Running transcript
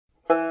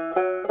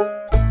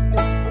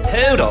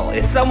Poodle,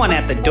 is someone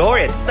at the door?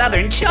 It's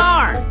Southern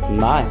Charm.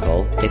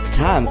 Michael, it's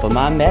time for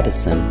my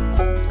medicine.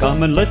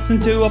 Come and listen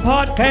to a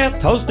podcast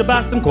hosted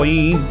by some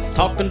queens,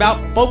 talking about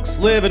folks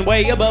living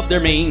way above their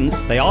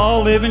means. They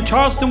all live in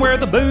Charleston where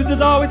the booze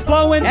is always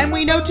flowing, and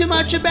we know too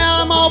much about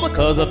them all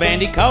because of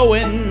Andy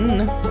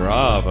Cohen.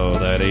 Bravo,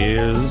 that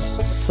is.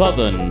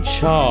 Southern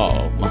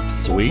Charm.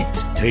 Sweet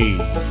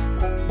tea.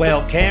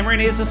 Well,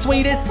 Cameron is the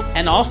sweetest,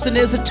 and Austen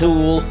is a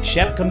tool.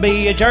 Shep can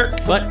be a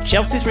jerk, but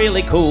Chelsea's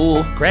really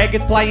cool. Craig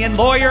is playing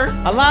lawyer,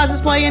 Eliza's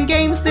playing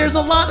games. There's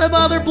a lot of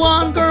other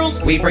blonde girls.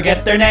 We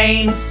forget their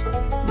names.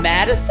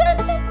 Madison,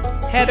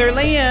 Heather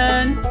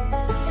Lynn,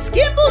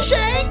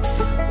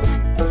 Skimbleshanks.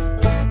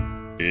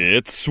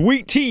 It's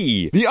Sweet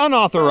Tea, the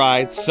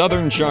unauthorized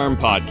Southern Charm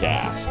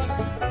podcast.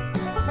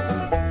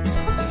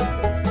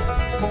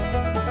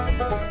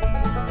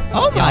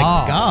 Oh my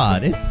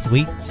God, it's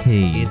Sweet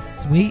Tea.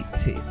 It's Sweet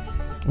Tea.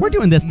 We're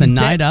doing this the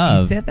night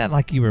of. You said that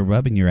like you were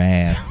rubbing your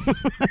ass.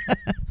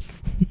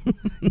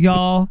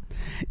 Y'all,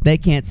 they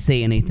can't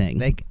see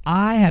anything.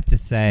 I have to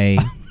say,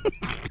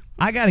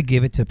 I got to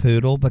give it to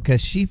Poodle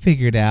because she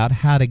figured out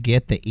how to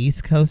get the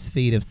East Coast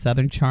feed of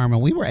Southern Charm,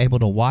 and we were able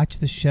to watch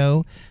the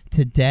show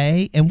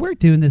today, and we're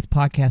doing this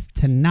podcast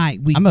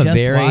tonight. I'm a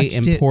very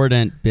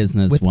important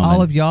business with woman.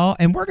 all of y'all,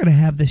 and we're going to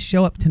have the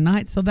show up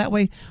tonight, so that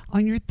way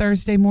on your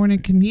Thursday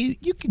morning commute,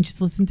 you can just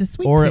listen to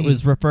Sweet Tea. Or it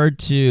was referred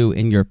to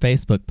in your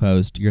Facebook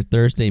post, your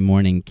Thursday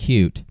morning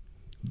cute.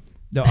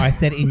 No, I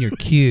said in your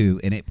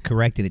queue, and it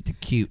corrected it to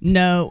cute.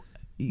 No.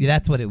 Yeah,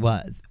 that's what it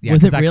was. Yeah,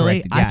 was it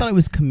really? I thought it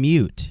was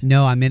commute.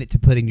 No, I meant it to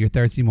put in your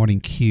Thursday morning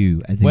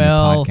queue, as in your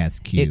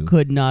podcast queue. It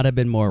could not have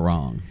been more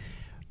wrong.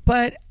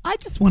 But I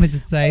just wanted to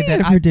say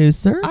that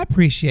producer. I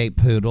appreciate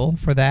Poodle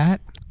for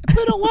that.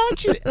 Poodle, why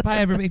don't you,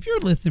 if you're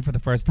listening for the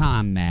first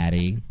time,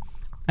 Maddie.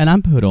 And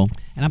I'm Poodle.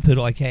 And I'm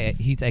Poodle,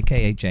 he's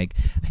a.k.a. Jake.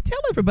 Tell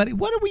everybody,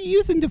 what are we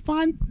using to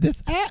find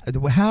this app?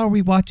 How are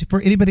we watching? For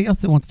anybody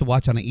else that wants to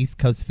watch on an East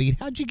Coast feed,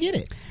 how'd you get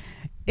it?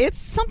 It's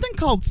something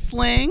called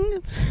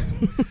Sling.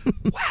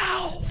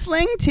 Wow.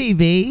 Sling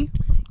TV.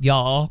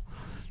 Y'all.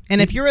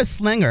 And if you're a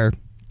slinger,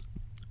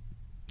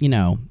 you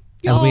know,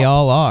 as we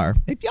all are.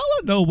 If y'all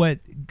don't know what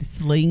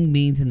sling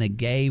means in the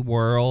gay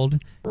world,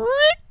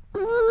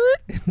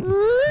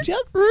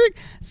 just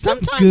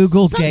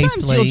Google gay sling.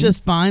 Sometimes you'll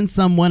just find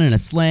someone in a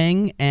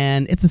sling,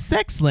 and it's a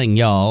sex sling,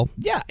 y'all.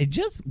 Yeah,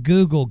 just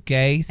Google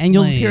gay sling. And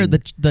you'll just hear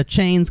the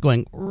chains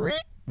going,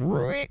 rick,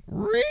 rick,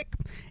 rick.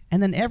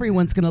 And then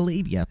everyone's going to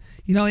leave you.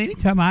 You know,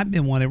 anytime I've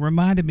been one, it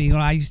reminded me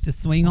when I used to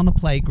swing on the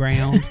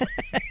playground.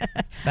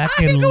 I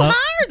can go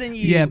higher than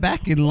you. Yeah,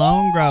 back in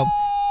Lone Grove.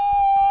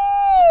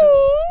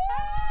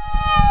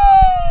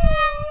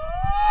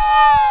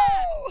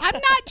 I'm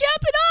not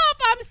jumping off.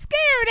 I'm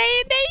scared,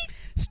 Andy.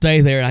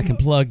 Stay there and I can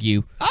plug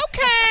you.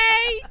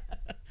 Okay.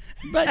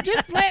 But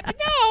just let me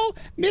know.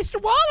 Mr.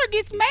 Waller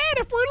gets mad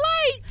if we're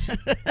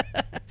late.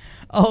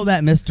 Oh,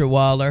 that Mr.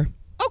 Waller.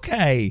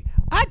 Okay,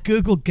 I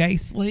Googled gay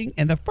sling,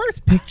 and the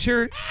first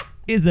picture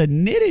is a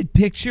knitted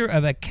picture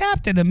of a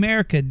Captain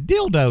America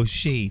dildo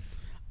sheath.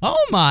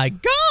 Oh, my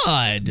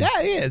God.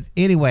 That is.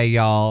 Anyway,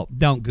 y'all,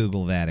 don't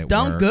Google that at work.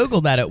 Don't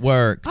Google that at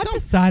work. I've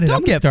decided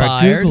I'm going to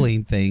start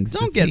Googling things.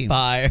 Don't get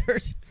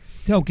fired.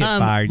 Don't get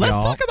fired, y'all.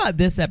 Let's talk about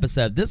this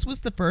episode. This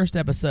was the first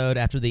episode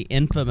after the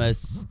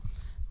infamous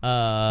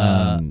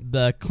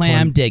the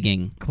clam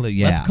digging.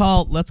 Yeah.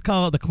 Let's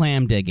call it the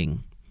clam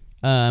digging.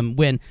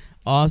 When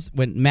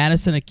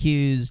Madison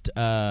accused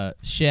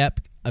Shep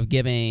of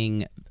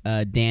giving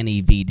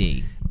Danny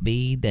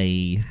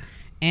VD.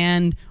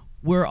 And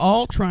we're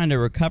all trying to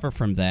recover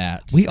from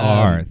that. We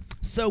are.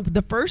 So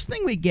the first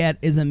thing we get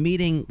is a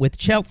meeting with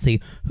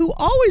Chelsea, who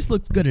always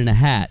looks good in a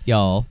hat,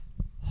 y'all.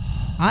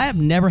 I have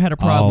never had a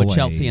problem with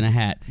Chelsea in a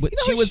hat. You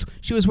know,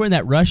 she was wearing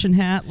that Russian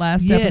hat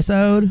last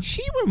episode.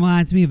 She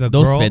reminds me of a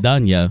girl. Dos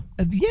Svedanya.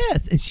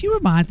 Yes,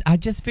 I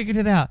just figured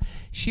it out.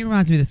 She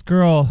reminds me of this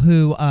girl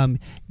who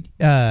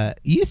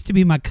used to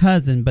be my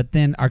cousin, but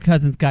then our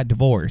cousins got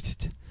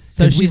divorced.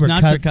 So she's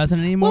not your cousin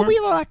anymore?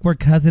 Well, we're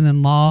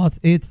cousin-in-laws.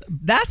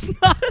 That's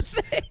not a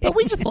thing. But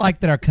we just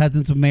liked that our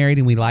cousins were married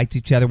and we liked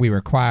each other. We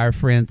were choir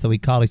friends, so we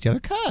called each other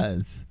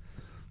cuz.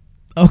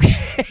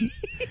 Okay.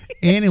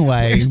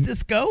 Anyway. Where's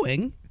this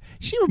going?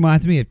 She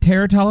reminds me of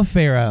Tara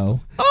Talaferro.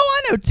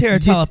 Oh, I know Tara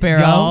Talaferro.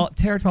 Y'all,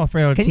 Tara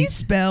Talaferro. Can you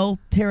spell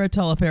Tara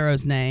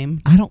Talaferro's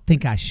name? I don't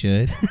think I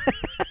should.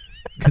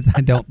 Because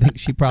I don't think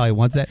she probably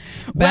wants that.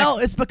 Well,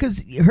 it's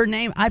because her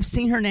name, I've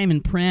seen her name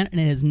in print,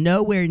 and it is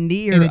nowhere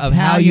near of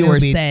how you were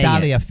saying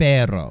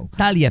Taliaferro.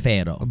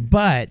 Taliaferro.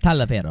 But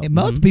Taliaferro.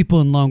 Most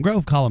people in Lone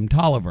Grove call him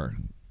Tolliver.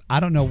 I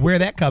don't know where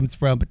that comes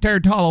from, but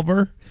Tara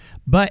Tolliver.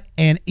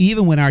 And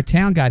even when our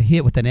town got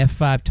hit with an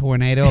F5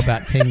 tornado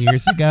about 10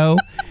 years ago,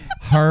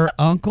 her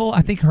uncle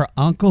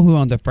who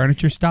owned the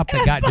furniture shop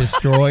that got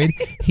destroyed,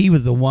 he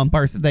was the one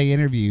person they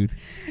interviewed.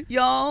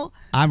 Y'all,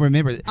 I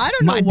remember. I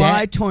don't know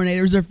why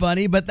tornadoes are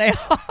funny, but they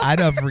are. I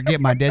don't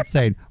forget my dad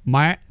saying,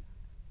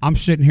 I'm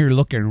sitting here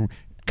looking,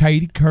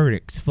 Katie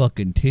Couric's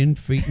fucking 10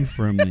 feet in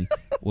front of me.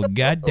 Well,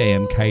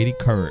 goddamn Katie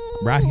Couric,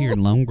 right here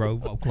in Lone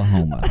Grove,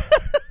 Oklahoma.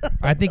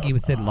 I think he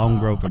was said Lone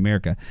Grove,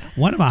 America.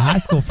 One of my high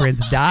school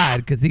friends died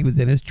because he was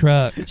in his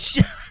truck.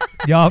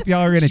 Y'all, if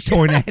y'all are in a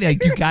tornado,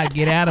 you got to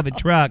get out of the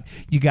truck.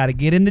 You got to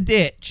get in the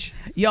ditch.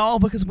 Y'all,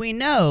 because we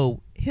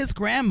know his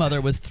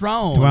grandmother was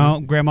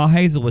thrown. Grandma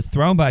Hazel was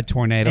thrown by a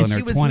tornado and in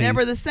her 20s. she was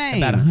never the same.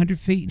 About 100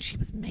 feet, and she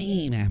was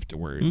mean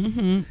afterwards.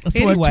 Mm-hmm.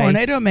 So a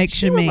tornado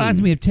makes you mean. She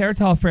reminds me of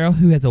Terratall Farrell,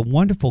 who has a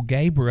wonderful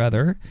gay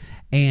brother.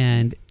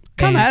 And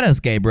Come at us,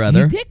 gay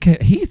brother.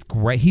 He's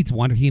great. He's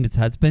wonderful. He and his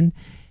husband.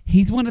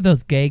 He's one of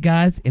those gay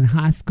guys in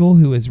high school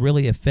who is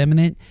really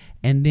effeminate.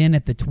 And then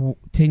at the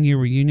 10-year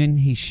reunion,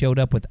 he showed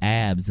up with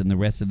abs, and the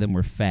rest of them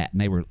were fat.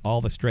 And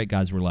all the straight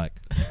guys were like,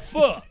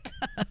 "Fuck,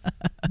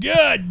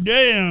 God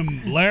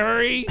damn,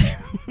 Larry,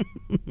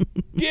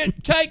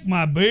 take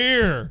my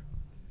beer.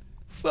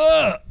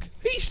 Fuck,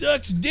 he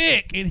sucks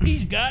dick, and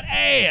he's got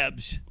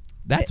abs."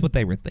 That's what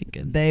they were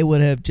thinking. They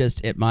would have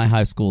just at my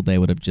high school. They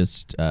would have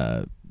just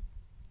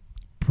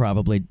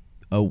probably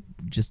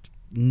just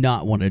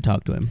not wanted to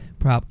talk to him.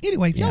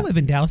 Anyway, if y'all live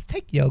in Dallas,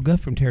 take yoga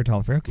from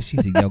Terratall Farrell because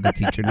she's a yoga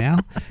teacher now.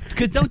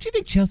 Because don't you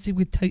think Chelsea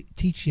would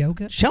teach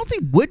yoga? Chelsea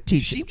would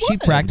teach. She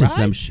practices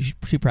them. She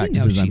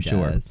practices. I'm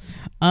sure.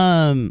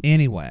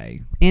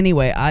 Anyway,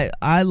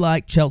 I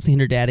like Chelsea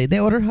and her daddy. They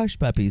ordered hush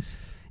puppies,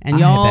 and I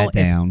y'all, had that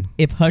down.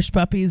 If hush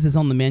puppies is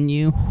on the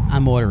menu,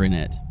 I'm ordering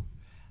it.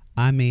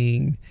 I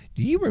mean,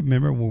 do you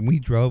remember when we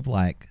drove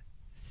like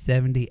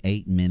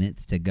 78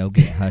 minutes to go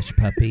get hush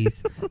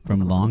puppies from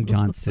Long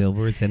John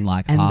Silver's and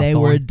and they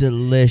were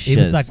delicious. It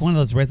was like one of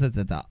those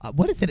restaurants.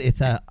 What is it? It's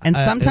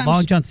sometimes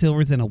Long John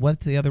Silver's and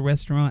what's the other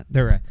restaurant?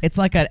 It's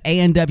like an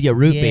A&W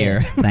root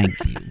beer. Thank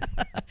you.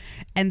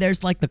 And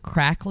there's like the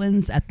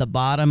cracklins at the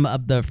bottom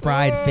of the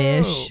fried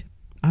fish.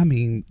 I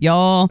mean,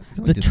 y'all,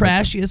 the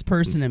trashiest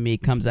person in me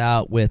comes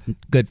out with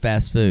good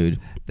fast food.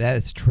 That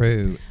is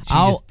true.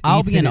 I'll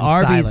be an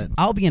Arby's. Silence.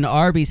 I'll be an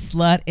Arby's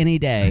slut any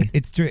day.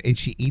 It's true, and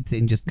she eats it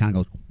and just kind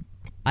of goes.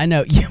 I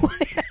know.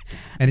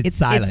 And it's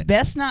silent. It's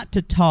best not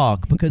to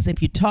talk because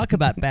if you talk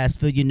about fast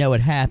food, you know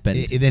it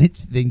happened.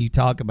 Then you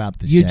talk about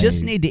the. You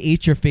just need to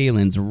eat your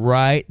feelings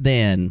right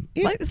then.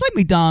 It's like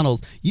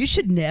McDonald's. You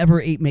should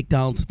never eat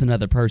McDonald's with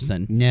another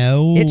person.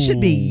 No, it should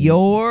be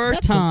your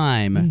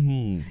time.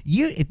 Mm-hmm.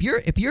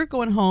 If you're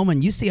going home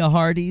and you see a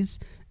Hardee's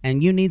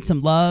and you need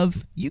some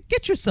love, you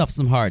get yourself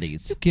some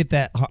Hardee's. You get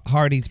that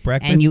Hardee's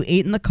breakfast. And you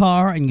eat in the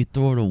car and you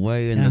throw it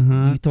away.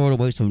 And you throw it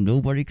away so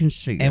nobody can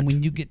see it. And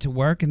when you get to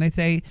work and they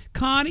say,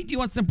 "Connie, do you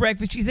want some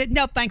breakfast?" She said,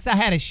 "No, thanks, I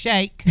had a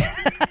shake."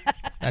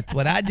 That's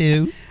what I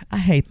do. I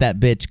hate that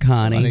bitch,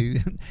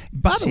 Connie.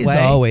 By the She's way,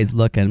 always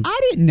looking. I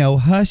didn't know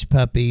hush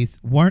puppies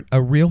weren't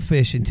a real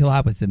fish until I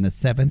was in the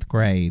 7th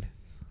grade.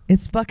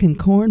 It's fucking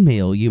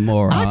cornmeal, you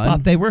moron. I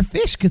thought they were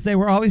fish because they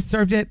were always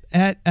served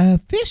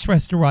at fish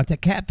restaurants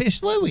at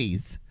Catfish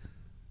Louie's.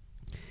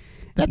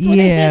 That's what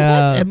they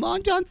had at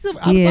Long John Silver.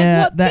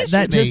 That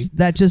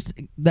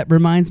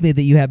reminds me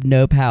that you have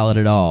no palate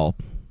at all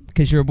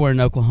because you were born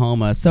in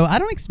Oklahoma. So I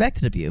don't expect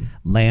it of you.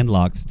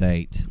 Landlocked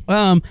state.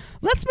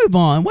 Let's move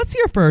on. What's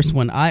your first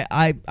one?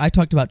 I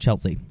talked about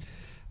Chelsea.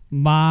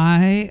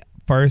 My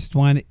first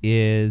one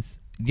is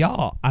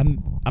y'all.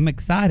 I'm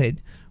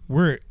excited.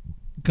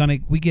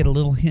 We get a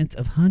little hint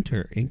of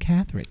Hunter and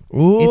Kathryn.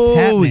 Ooh, it's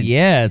happening.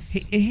 Yes.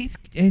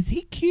 Is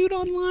he cute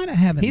online? I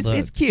haven't looked.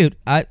 He's cute.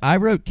 I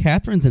wrote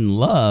Kathryn's in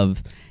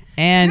love,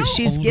 and How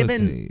she's old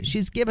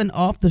given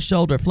off the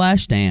shoulder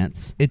flash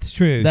dance. It's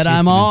true.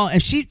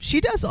 And she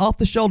does off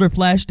the shoulder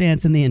flash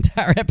dance in the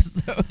entire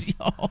episode,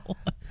 y'all.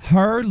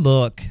 Her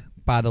look,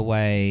 by the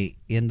way,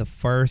 in the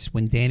first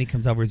when Danny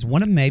comes over is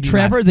one of maybe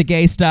Trevor the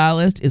gay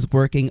stylist is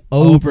working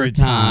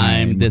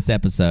overtime this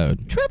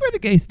episode. Trevor the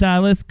gay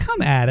stylist,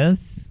 come at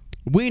us.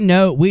 We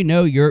know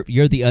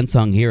you're the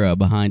unsung hero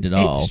behind it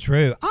all. It's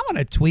true. I want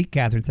to tweet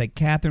Kathryn and say,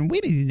 Kathryn,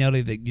 we need to know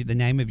the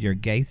name of your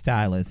gay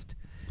stylist.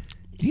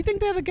 Do you think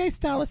they have a gay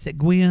stylist at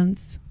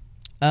Gwen's?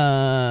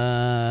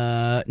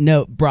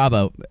 No,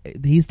 Bravo.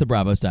 He's the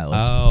Bravo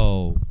stylist.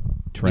 Oh,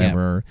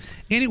 Trevor.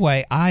 Yeah.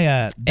 Anyway,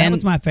 that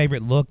was my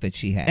favorite look that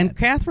she had. And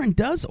Kathryn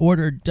does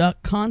order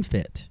duck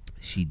confit.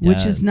 She does.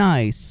 Which is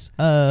nice. She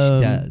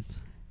does.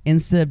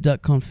 Instead of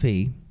duck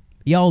confit.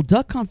 Y'all,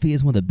 duck confit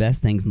is one of the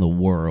best things in the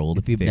world.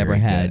 If you've never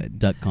had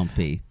duck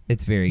confit.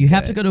 It's very good. You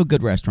have to go to a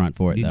good restaurant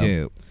for it, though. You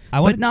do.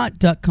 But not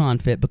duck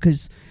confit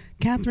because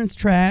Kathryn's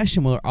trash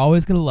and we're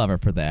always going to love her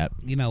for that.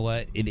 You know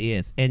what? It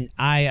is. And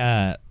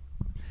I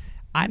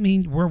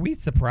mean, were we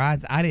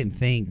surprised? I didn't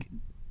think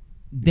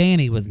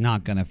Danny was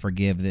not going to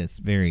forgive this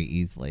very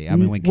easily. I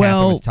mean, when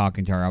Kathryn was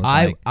talking to her,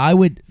 I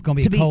would. It's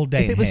going to be a cold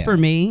day. If it was for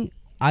me,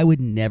 I would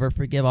never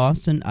forgive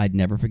Austen. I'd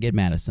never forgive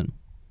Madison.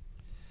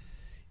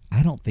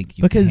 I don't think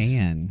you because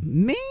can.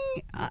 Me,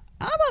 I'm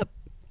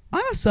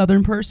a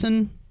Southern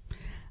person.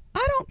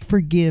 I don't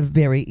forgive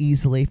very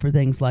easily for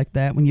things like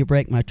that when you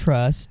break my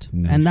trust,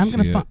 and I'm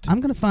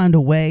gonna find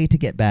a way to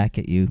get back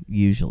at you.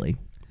 Usually,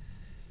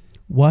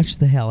 watch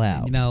the hell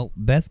out. You know,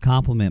 best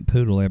compliment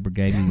Poodle ever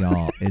gave me,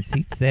 y'all, is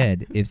he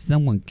said if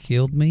someone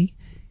killed me,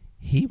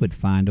 he would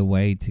find a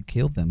way to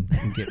kill them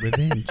and get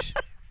revenge.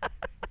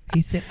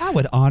 He said, I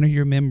would honor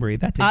your memory.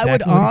 That's exactly I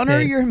would what he honor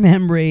said. your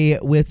memory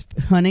with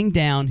hunting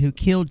down who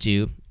killed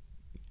you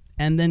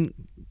and then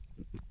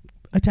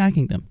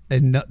attacking them.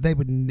 And no, they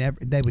would never.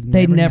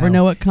 They'd never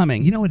know it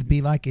coming. You know what it'd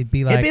be like? It'd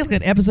be like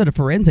an episode of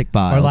Forensic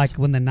Files. or like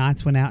when the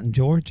Knights went out in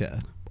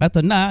Georgia. At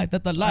the night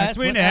that the lights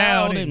went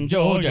out in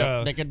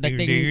Georgia. That's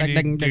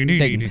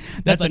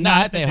the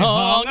night they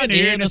hung an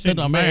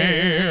innocent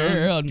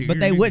man. But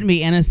they wouldn't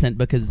be innocent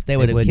because they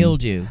would have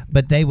killed you.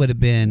 But they would have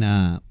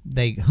been.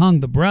 They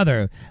hung the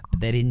brother, but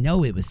they didn't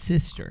know it was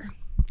sister.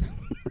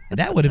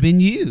 That would have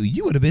been you.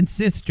 You would have been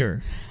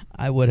sister.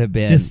 I would have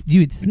been. Just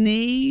you'd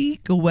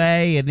sneak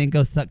away and then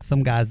go suck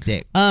some guy's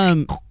dick.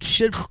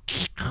 Should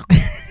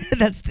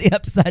that's the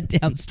upside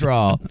down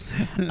straw.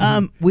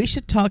 We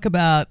should talk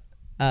about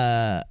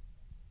I'm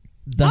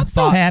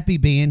so happy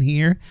being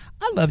here.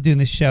 I love doing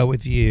the show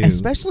with you,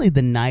 especially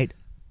the night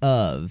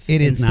of.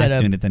 It is instead nice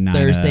of doing it the night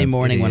Thursday of.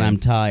 morning It when is. I'm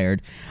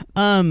tired.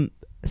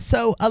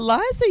 So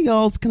Eliza,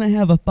 y'all's gonna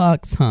have a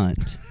fox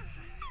hunt.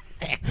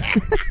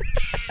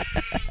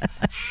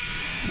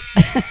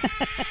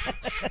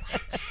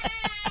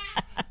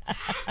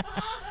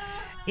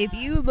 If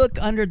you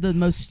look under the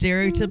most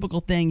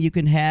stereotypical thing you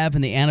can have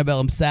in the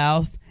antebellum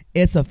South,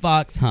 it's a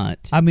fox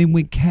hunt. I mean,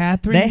 when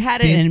Kathryn... They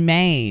had it in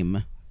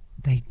Maine.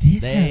 They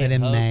did have it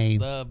in Maine.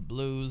 The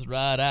blues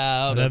right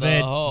out Of of the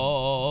it.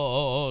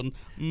 horn.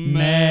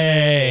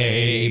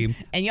 Maine.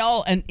 And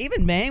y'all, and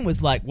even Maine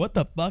was like, what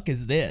the fuck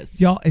is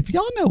this? Y'all, if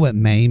y'all know what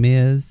MAME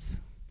is,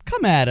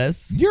 Come at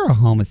us. you're a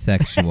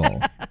homosexual.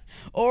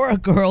 Or a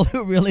girl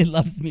who really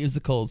loves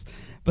musicals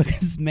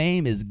because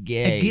Maine is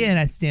gay. Again,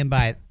 I stand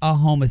by it. A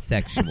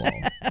homosexual.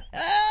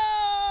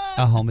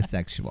 A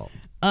homosexual.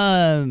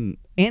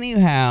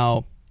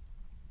 Anyhow,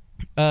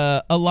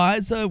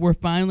 Eliza, we're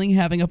finally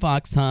having a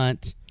fox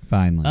hunt.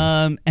 Finally.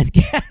 And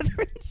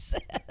Kathryn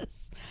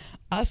says,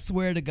 I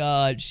swear to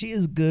God, she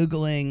is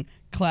Googling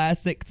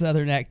classic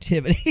Southern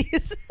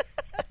activities.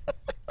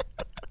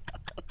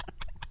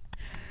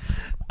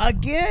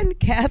 Again,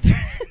 Kathryn's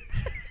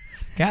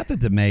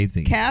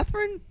amazing.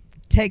 Kathryn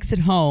takes it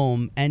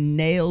home and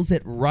nails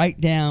it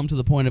right down to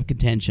the point of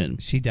contention.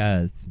 She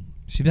does.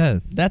 She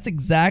does. That's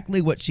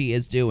exactly what she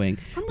is doing.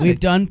 We've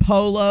done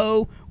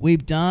polo.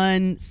 We've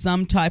done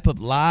some type of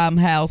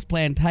limehouse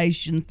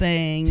plantation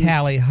thing.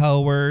 Tally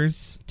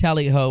hoers.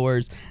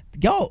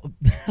 Y'all,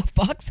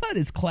 fox hunt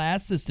is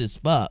classist as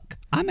fuck.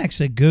 I'm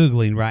actually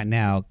Googling right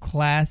now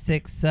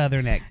classic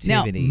Southern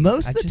activities. Now,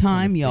 most I of the just wanna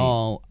time, see.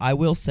 y'all, I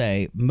will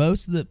say,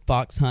 most of the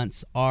fox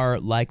hunts are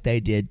like they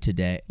did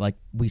today, like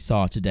we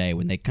saw today,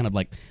 when they kind of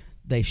like,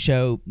 they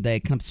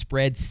kind of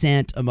spread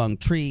scent among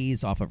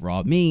trees off of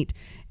raw meat,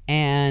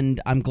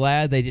 and I'm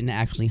glad they didn't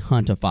actually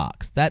hunt a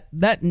fox. That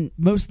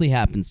mostly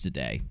happens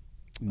today.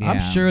 Yeah.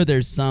 I'm sure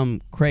there's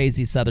some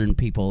crazy Southern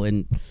people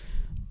in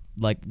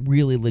like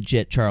really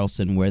legit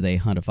Charleston where they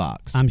hunt a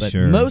fox. I'm but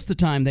sure. most of the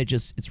time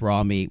it's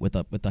raw meat with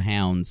the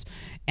hounds,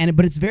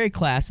 but it's very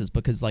classist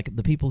because like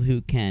the people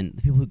who can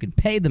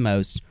pay the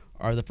most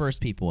are the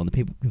first people, and the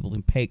people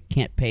who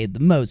can't pay the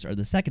most are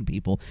the second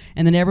people,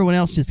 and then everyone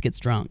else just gets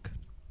drunk.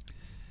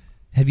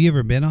 Have you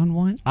ever been on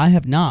one? I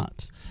have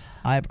not.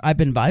 I've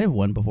been invited to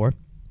one before.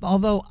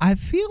 Although I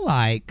feel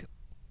like,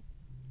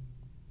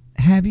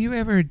 have you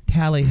ever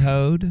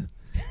tally-hoed?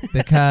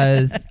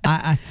 Because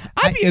I'd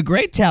be a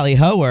great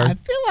tally-hoer. I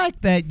feel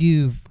like that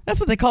you've... That's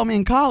what they call me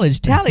in college,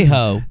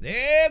 tally-ho.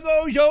 There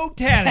goes your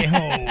tally-ho.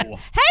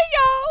 Hey,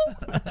 y'all!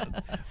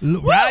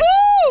 Right?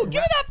 Woohoo!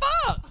 Give me that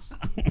fox!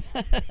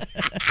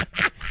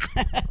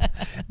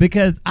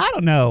 Because, I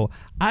don't know,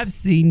 I've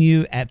seen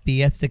you at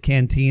Fiesta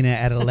Cantina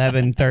at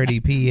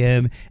 11:30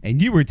 p.m.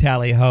 and you were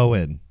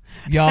tally-hoing.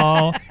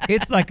 Y'all,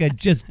 it's like a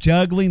just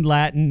juggling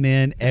Latin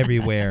men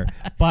everywhere.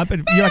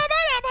 Bumping, you're like,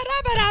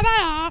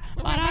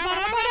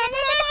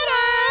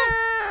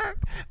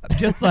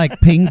 just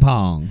like ping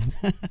pong.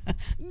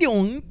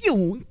 Yeah,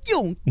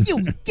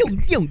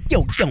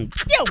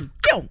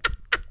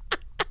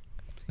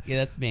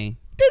 that's me.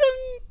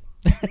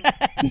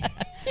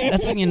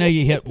 That's when you know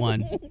you hit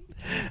one.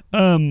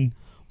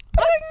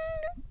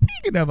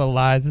 Speaking of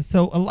Eliza,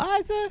 so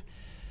Eliza,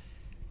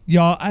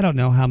 y'all, I don't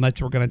know how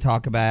much we're going to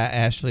talk about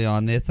Ashley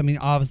on this. I mean,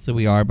 obviously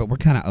we are, but we're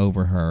kind of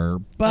over her.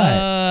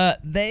 But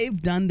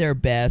they've done their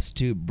best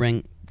to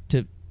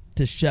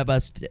shove her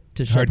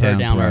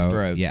down our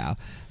throats. Yeah,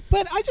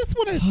 but I just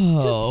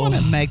want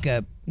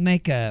to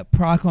make a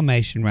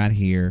proclamation right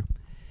here.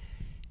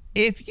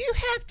 If you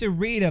have to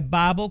read a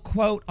Bible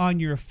quote on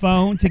your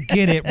phone to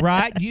get it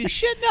right, you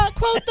should not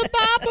quote the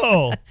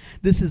Bible.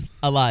 This is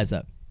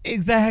Eliza.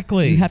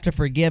 Exactly. You have to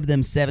forgive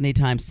them 70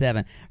 times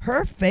 7.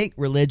 Her fake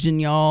religion,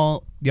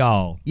 y'all,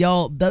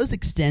 those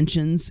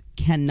extensions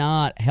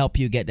cannot help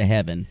you get to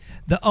heaven.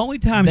 The only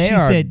time they she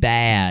are said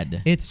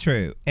bad. It's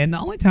true. And the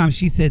only time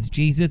she says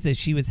Jesus is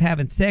she was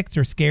having sex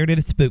or scared at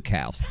a spook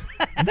house.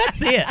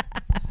 That's it.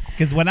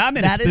 Because when I'm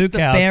in That a is spook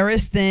the house,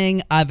 fairest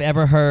thing I've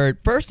ever heard.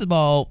 First of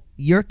all,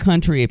 your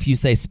country if you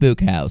say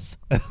spook house.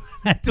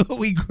 that's what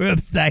we grew up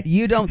saying.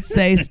 You don't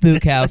say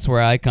spook house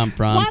where I come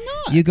from. Why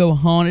not? You go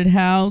haunted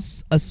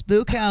house. A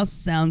spook house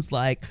sounds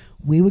like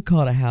we would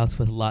call it a house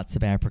with lots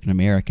of African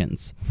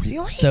Americans.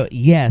 Really? So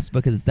yes,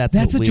 because that's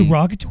That's what a we,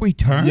 derogatory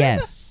term?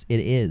 Yes, it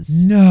is.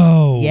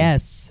 No.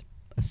 Yes,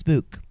 a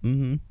spook.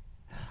 Mm-hmm.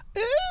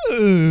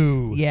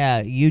 Ooh.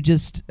 Yeah, you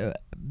just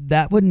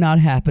that would not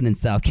happen in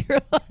South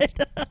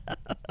Carolina.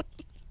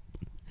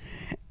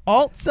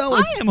 Also,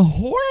 I am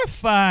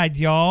horrified,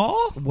 y'all.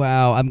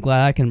 wow. I'm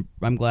glad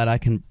I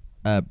can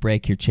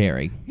break your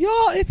cherry.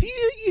 Y'all, if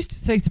you used to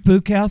say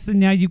spook house and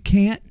now you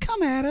can't,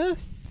 come at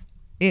us.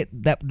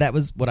 That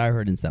was what I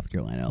heard in South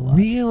Carolina a lot.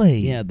 Really?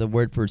 Yeah, the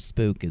word for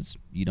spook is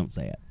you don't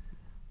say it.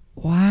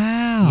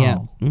 Wow.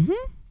 Yeah.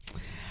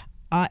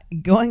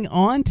 Mm-hmm. Going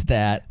on to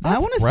that, I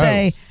That's want to gross.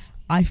 say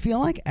I feel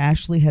like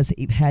Ashley has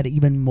had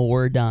even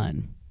more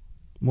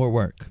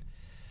work.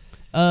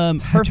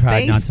 Her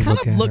tried not face to kind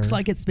look of at looks her.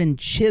 like it's been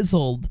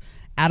chiseled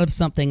out of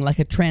something like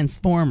a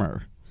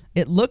transformer.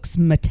 It looks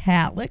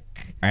metallic.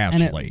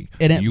 Ashley,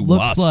 and it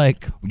looks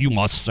like you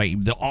must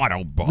save the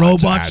Autobots.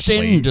 Robots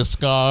Ashley. in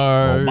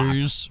disguise.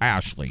 Robots.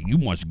 Ashley, you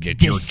must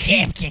get your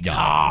teeth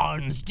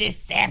done.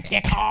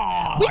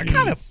 Decepticons. We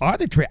kind of are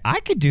the I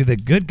could do the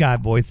good guy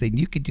voice and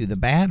you could do the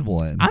bad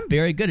one. I'm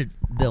very good at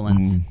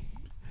villains.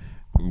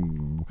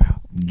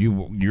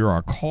 You're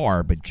a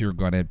car, but you're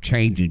going to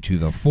change into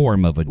the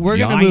form of a We're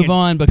giant gonna move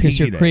on because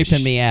you're penis.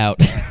 creeping me out.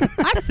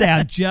 I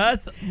sound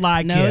just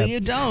like No, him. you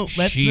don't.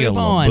 Let's Sheila move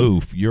on.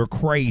 Booth, you're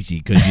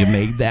crazy because you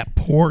made that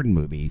porn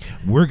movie.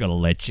 We're going to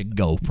let you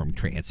go from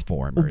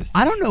Transformers.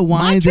 I don't know My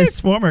why this.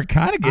 Transformer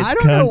kind of gets I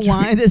don't know country.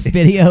 why this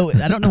video.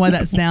 I don't know why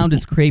that sound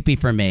is creepy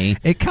for me.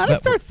 It kind of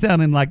starts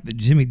sounding like the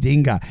Jimmy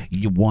Dean guy.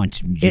 You want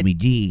some Jimmy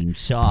Dean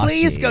sausage?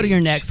 Please go to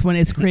your next one.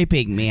 It's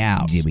creeping me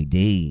out. Jimmy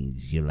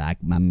Dean's. You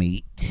like my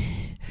meat?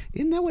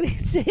 Isn't that what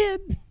he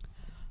said?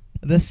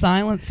 The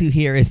silence you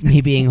hear is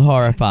me being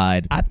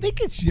horrified. I think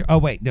it's your. Oh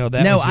wait, no,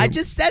 that No, was your, I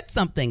just said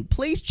something.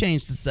 Please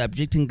change the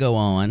subject and go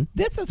on.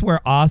 This is where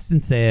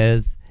Austen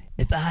says,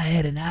 "If I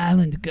had an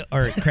island to go,"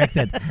 or Craig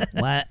says,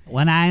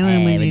 "One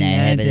island when you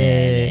had to,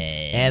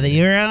 if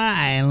you're on an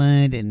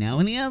island and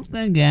nobody else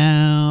can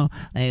go,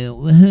 like,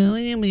 who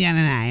would you be on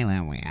an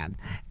island with?"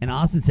 And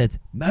Austen says,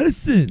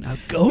 "Madison, I'm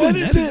going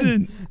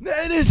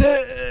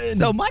Madison."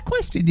 So my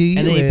question to you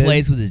And then he is-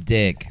 plays with his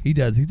dick. He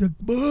does. He's like,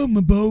 I'm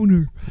a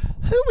boner.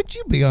 Who would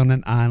you be on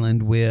an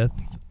island with?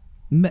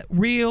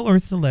 Real or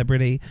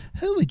celebrity?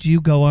 Who would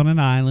you go on an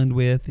island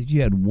with if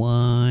you had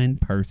one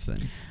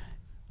person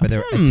for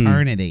their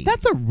eternity?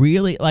 That's a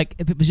really, like,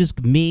 if it was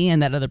just me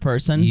and that other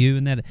person. You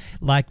and that,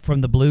 like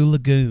from the Blue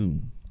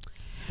Lagoon.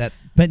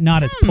 But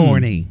not as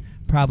porny.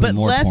 Probably but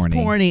more less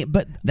porny.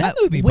 But That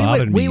movie we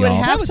bothered would, me, we would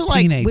y'all. That have was to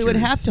like we would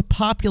teenagers. have to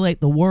populate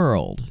the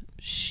world.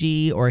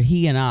 She or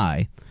he and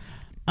I.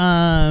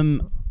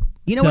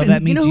 You know So what?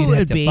 that you means know who you'd it have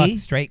would to be? fuck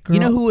straight girl? You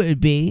know who it would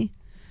be?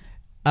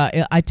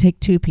 I take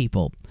two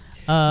people.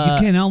 You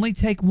can only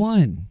take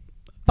one.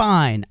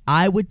 Fine.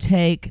 I would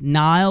take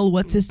Niall.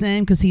 What's his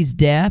name? Because he's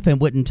deaf and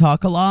wouldn't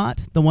talk a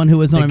lot. The one who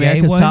was on The gay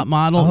America's one? Top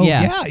Model. Oh,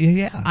 yeah.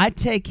 yeah. I'd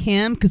take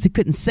him because he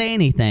couldn't say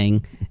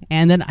anything,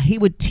 and then he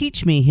would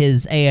teach me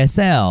his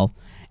ASL.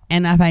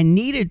 And if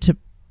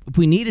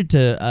we needed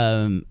to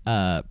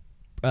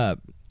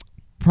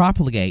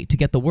propagate to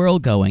get the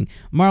world going,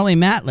 Marley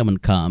Matlin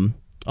would come.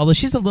 Although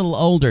she's a little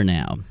older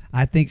now.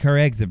 I think her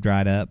eggs have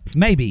dried up.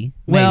 Maybe.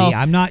 Well,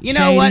 I'm not you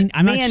shading. know what?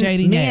 I'm not me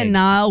shading Me eggs. and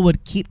Niall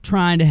would keep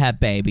trying to have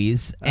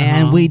babies,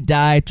 and Uh-huh. we'd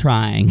die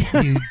trying.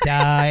 You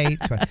die.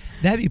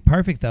 That'd be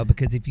perfect, though,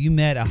 because if you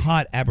met a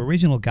hot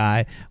Aboriginal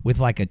guy with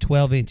like a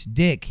 12-inch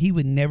dick, he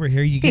would never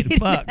hear you getting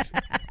fucked.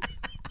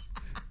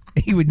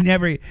 He would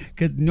never,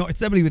 because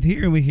somebody would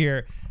hear and would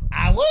hear,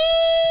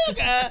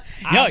 "Awooga,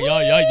 Yeah, hey,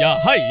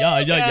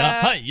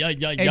 yeah,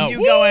 and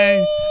you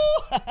going,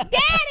 "Daddy,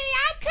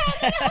 I'm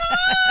coming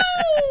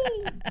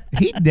home."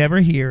 He'd never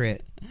hear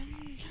it.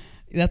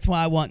 That's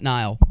why I want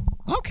Niall.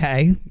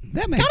 Okay,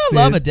 that makes Gotta sense.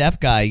 love a deaf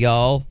guy,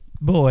 y'all.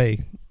 Boy.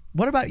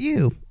 What about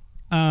you?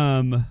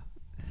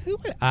 Who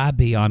would I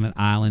be on an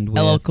island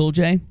with? LL Cool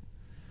J?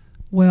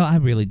 Well, I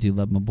really do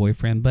love my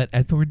boyfriend, but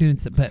if we're doing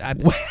some,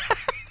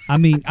 I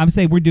mean, I'm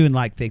saying we're doing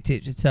like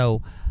fictitious,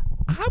 so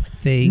I would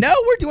think. No,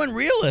 we're doing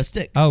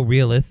realistic. Oh,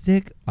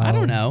 realistic? I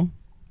don't Oh. know.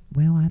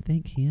 Well, I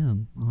think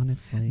him,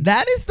 honestly.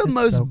 That is the That's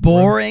most so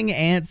boring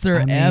answer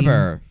I mean-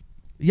 ever.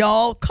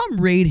 Y'all,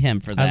 come read him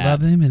for that. I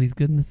love him, and he's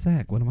good in the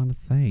sack. What am I going to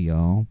say,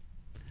 y'all?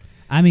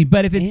 I mean,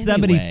 but if it's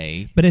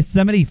Anyway.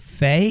 somebody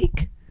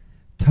fake,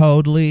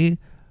 totally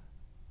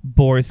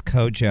Boris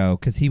Kojo,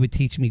 because he would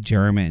teach me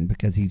German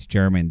because he's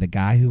German. The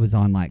guy who was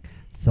on like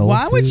Soul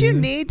Why would you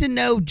Food. need to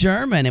know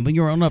German and when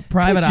you're on a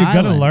private You're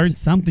island? going to learn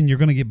something. You're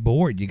going to get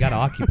bored. You got to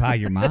occupy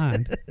your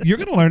mind. You're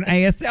going to learn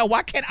ASL.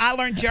 Why can't I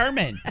learn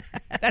German?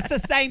 That's the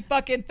same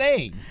fucking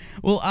thing.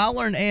 Well, I'll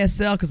learn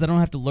ASL because I don't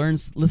have to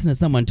listen to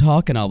someone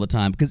talking all the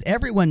time. Because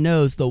everyone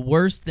knows the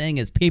worst thing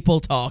is people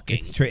talking.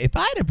 It's true. If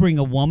I had to bring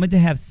a woman to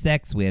have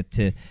sex with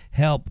to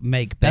help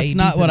make babies, That's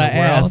not what in I the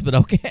world, asked, but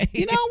okay.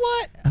 You know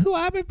what? Who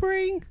I would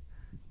bring?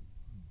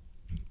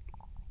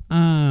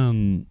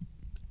 I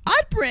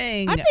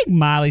think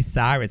Miley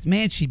Cyrus.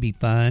 Man, she'd be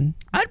fun.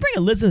 I'd bring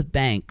Elizabeth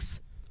Banks.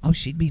 Oh,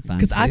 she'd be fun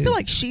Because I too. feel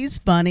like she's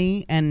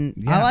funny,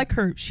 and I like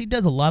her. She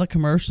does a lot of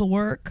commercial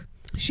work.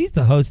 She's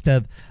the host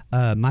of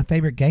my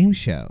favorite game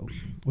show.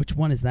 Which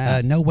one is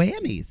that? No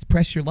Whammies.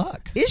 Press Your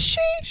Luck. Is she?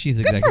 She's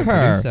Good executive for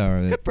her. producer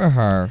of it. Good for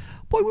her.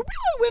 Boy, we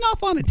really went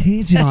off on a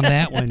tangent on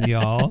that one,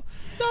 y'all.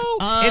 So,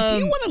 if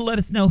you want to let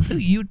us know who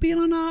you'd be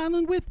on an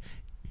island with,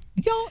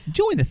 y'all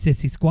join the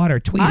Sissy Squad or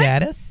tweet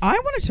at us. I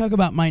want to talk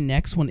about my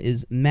next one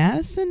is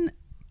Madison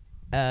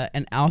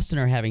and Austen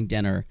are having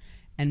dinner,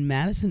 and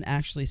Madison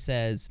actually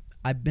says,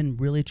 I've been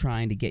really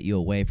trying to get you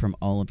away from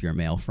all of your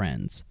male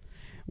friends,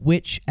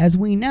 which, as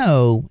we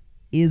know,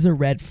 is a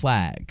red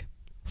flag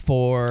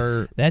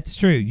for... That's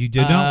true. You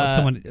do not want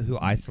someone who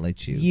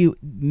isolates you.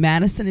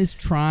 Madison is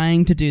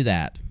trying to do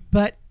that.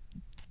 But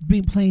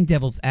being playing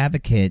devil's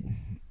advocate,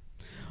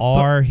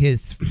 are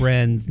his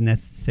friends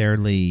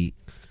necessarily...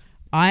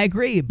 I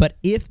agree, but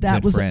if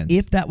that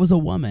was a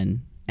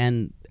woman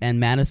and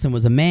Madison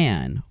was a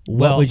man,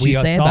 what would you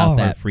say about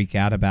that? Freak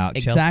out about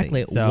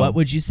exactly. Chelsea, so. What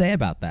would you say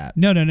about that?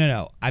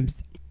 No. I'm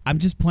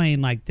just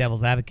playing like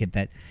devil's advocate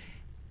that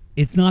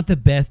it's not the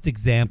best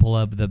example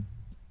of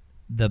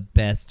the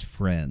best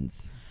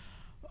friends.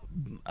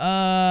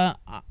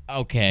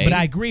 Okay, but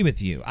I agree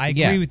with you. I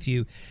agree with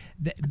you.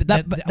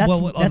 That's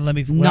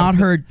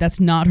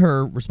not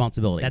her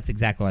responsibility. That's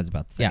exactly what I was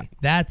about to say. Yeah.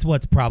 That's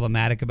what's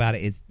problematic about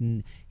it. Is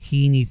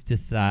he needs to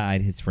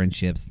decide his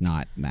friendships,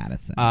 not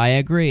Madison. I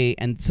agree,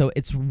 and so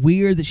it's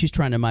weird that she's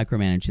trying to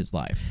micromanage his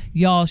life.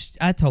 Y'all,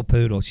 I told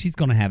Poodle she's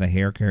going to have a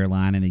hair care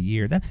line in a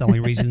year. That's the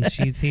only reason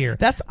she's here.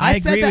 I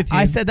agree with you.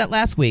 I said that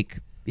last week.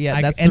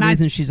 Yeah, that's the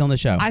reason she's on the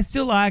show. I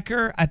still like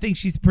her. I think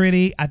she's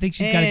pretty. I think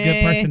she's got a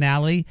good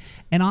personality.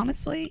 And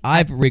honestly,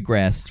 I've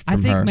regressed from I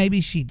think her.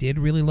 maybe she did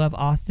really love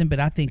Austen, but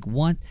I think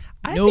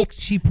think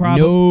she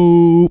probably.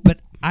 Nope.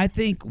 But I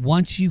think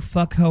once you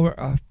fuck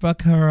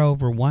her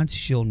over once,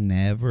 she'll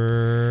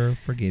never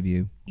forgive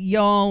you.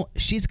 Y'all,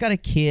 she's got a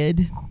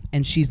kid,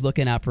 and she's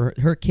looking out for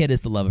her kid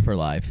is the love of her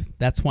life.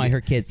 That's why her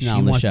kid's not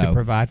on the show. She wants to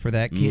provide for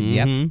that kid.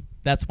 Mm-hmm. Yep.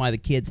 That's why the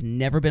kid's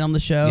never been on the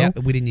show. Yeah,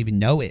 we didn't even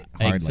know it.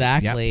 Hardly.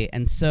 Exactly. Yep.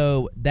 And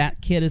so that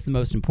kid is the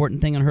most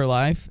important thing in her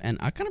life, and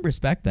I kind of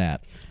respect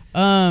that.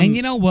 And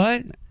you know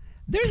what?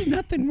 There's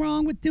nothing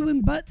wrong with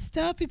doing butt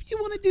stuff. If you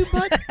want to do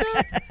butt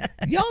stuff,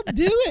 y'all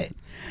do it.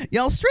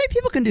 Y'all, straight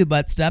people can do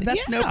butt stuff.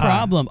 That's no Yeah.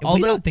 problem.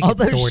 Although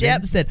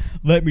Shep said,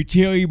 let me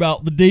tell you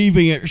about the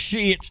deviant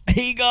shit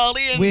he got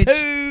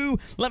into.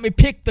 Let me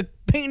pick the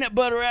peanut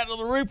butter out of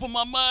the roof of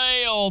my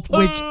mouth.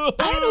 Which I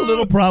had a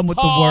little problem with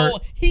the word.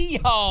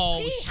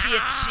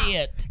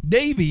 Shit.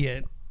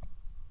 Deviant.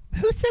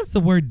 Who says the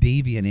word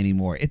deviant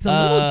anymore? It's a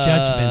little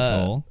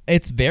judgmental.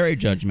 It's very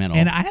judgmental.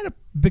 And I had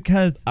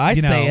because I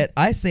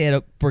say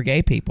it for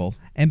gay people.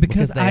 And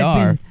because they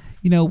are.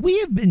 We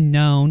have been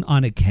known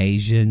on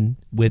occasion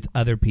with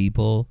other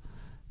people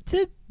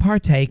to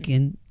partake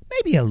in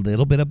maybe a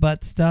little bit of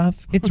butt stuff.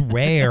 It's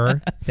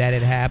rare that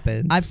it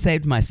happens. I've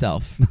saved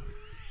myself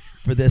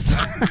for this.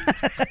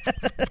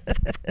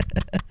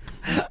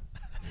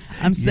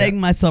 I'm saving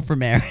myself for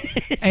marriage.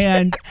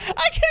 And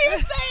I can't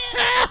even say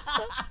it.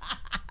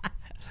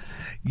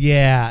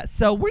 Yeah,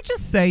 so we're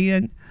just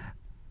saying,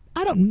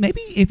 maybe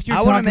if you're I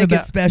talking want to make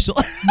about, it special.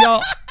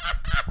 y'all,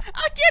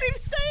 I can't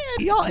even say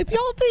it. y'all, if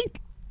y'all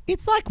think,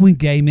 it's like when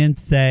gay men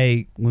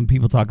say, when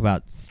people talk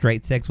about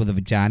straight sex with a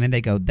vagina,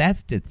 they go,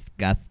 that's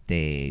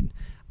disgusting.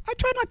 I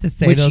try not to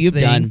say Which those you've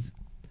things.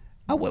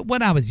 done.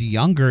 When I was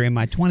younger, in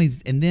my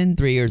 20s, and then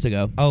 3 years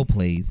ago. Oh,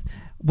 please.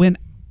 When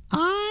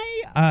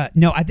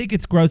I think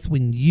it's gross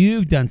when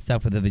you've done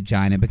stuff with a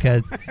vagina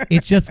because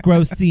it's just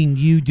gross seeing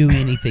you do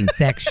anything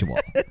sexual.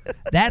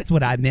 That's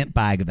what I meant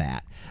by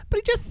that.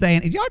 But just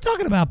saying, if y'all are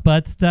talking about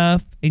butt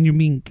stuff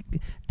and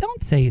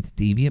don't say it's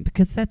deviant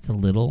because that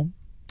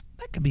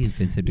could be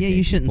offensive to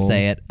you shouldn't people.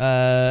 say it.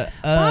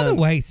 By the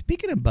way,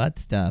 speaking of butt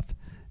stuff,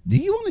 do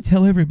you want to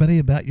tell everybody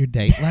about your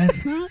date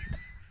last night?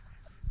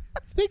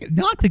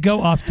 Not to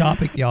go off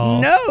topic,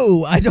 y'all.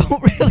 No, I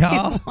don't really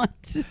want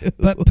to.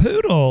 But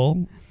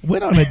Poodle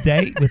went on a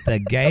date with a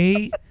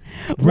gay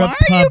Why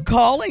are you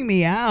calling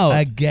me out?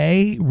 A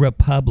gay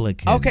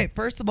Republican. Okay,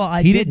 first of all,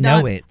 I didn't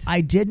know it.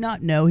 I did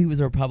not know he was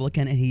a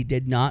Republican, and he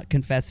did not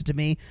confess it to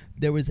me.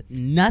 There was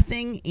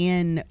nothing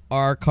in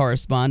our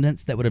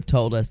correspondence that would have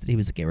told us that he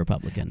was a gay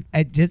Republican.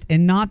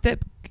 And not that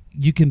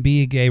you can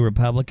be a gay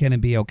Republican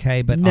and be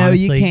okay, but no,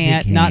 honestly, you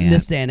can't. Not in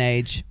this day and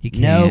age. You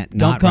can't.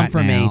 No, don't come right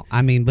for now. me.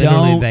 I mean,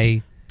 literally,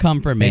 don't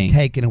come for me. They've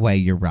taken away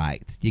your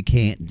rights. You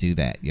can't do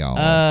that, y'all.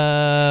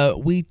 As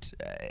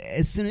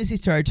soon as he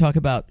started talking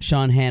about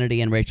Sean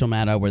Hannity and Rachel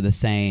Maddow were the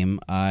same,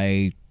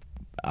 I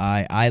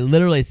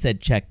literally said,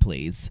 check,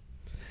 please.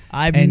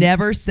 I've And-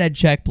 never said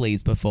check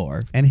please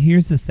before. And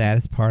here's the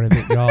saddest part of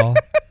it, y'all.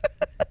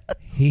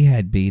 He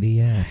had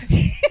BDF.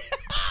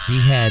 He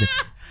had,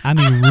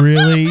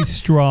 really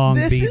strong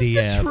This BDF. is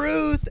the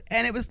truth,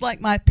 and it was like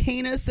my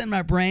penis and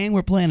my brain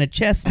were playing a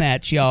chess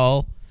match,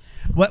 y'all.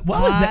 What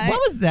was that? What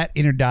was that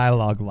inner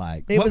dialogue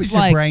like? It What was your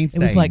like brain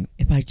saying? it was like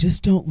if I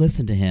just don't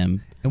listen to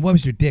him, and what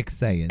was your dick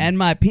saying? and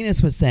my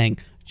penis was saying,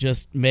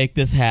 just make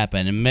this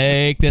happen and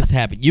make this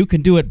happen. You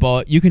can do it,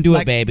 boy. You can do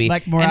it, baby.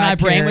 like and Mariah my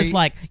brain was Carey.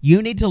 like,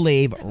 you need to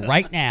leave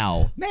right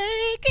now. make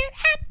it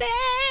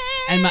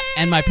happen.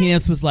 And my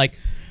penis was like,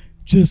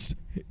 just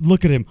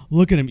look at him.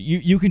 Look at him.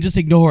 You can just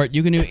ignore it.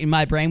 You can do it. And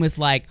my brain was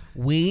like,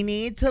 we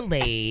need to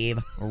leave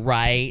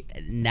right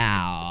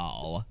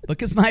now.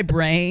 Because my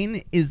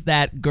brain is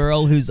that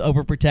girl who's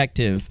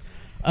overprotective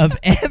of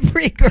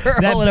every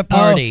girl at a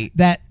party.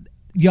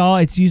 Y'all,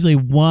 it's usually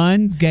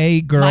one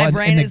gay girl. My and-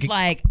 brain and the is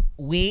like,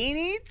 we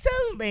need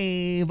to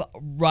leave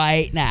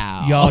right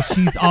now. Y'all,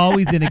 she's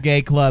always in a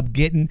gay club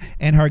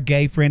and her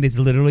gay friend is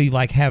literally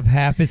like have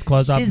half his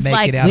clothes off, She's naked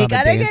like, out we on the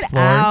gotta dance get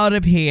floor. out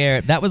of here.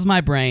 That was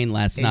my brain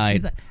last And night.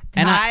 she's like,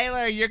 And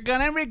Tyler, you're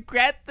gonna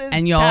regret this,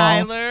 And y'all,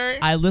 Tyler.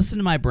 I listened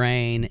to my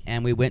brain,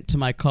 and we went to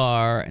my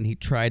car, and he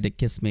tried to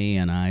kiss me,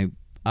 and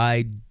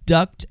I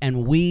ducked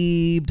and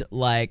weaved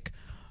like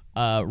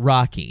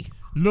Rocky.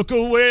 Look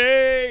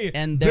away,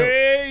 And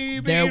baby,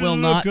 there will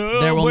not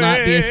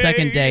be a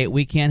second date.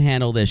 We can't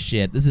handle this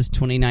shit. This is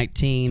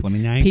 2019.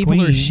 29 People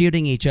are queen.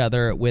 shooting each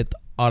other with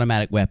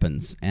automatic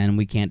weapons, and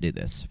we can't do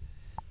this.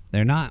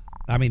 They're not.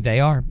 I mean, they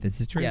are.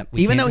 This is true. Yeah,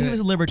 We even can't though do he it. was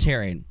a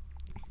libertarian,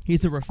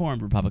 he's a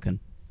reformed Republican,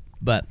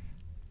 but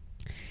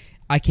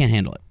I can't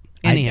handle it.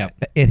 Anyhow,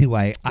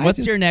 Anyway,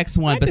 what's your next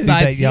one I knew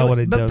besides that y'all you?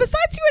 wanted But to-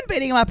 besides you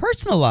invading my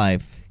personal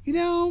life, You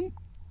know,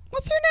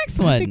 what's your next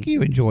I one? think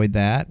you enjoyed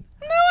that.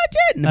 No, I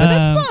didn't. But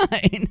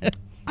that's fine.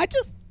 I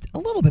just a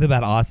little bit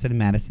about Austen and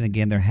Madison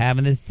again. They're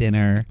having this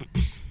dinner,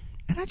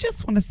 and I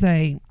just want to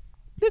say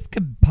this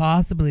could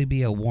possibly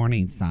be a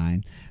warning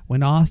sign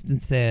when Austen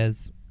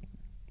says,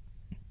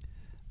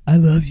 "I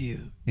love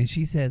you," and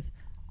she says,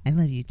 "I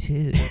love you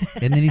too,"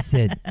 and then he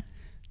said,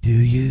 "Do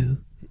you?"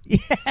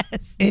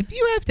 Yes. If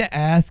you have to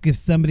ask if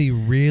somebody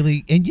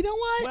really, and you know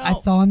what I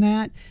Well- saw in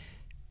that,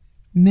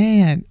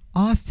 man,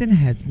 Austen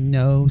has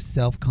no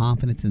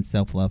self-confidence and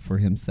self-love for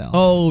himself.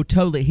 Oh,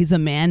 totally. He's a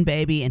man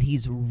baby, and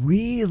he's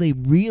really,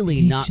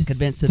 really He's not just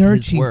convinced of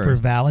his searching for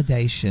worth.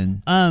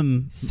 validation.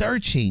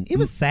 Searching. It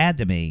was sad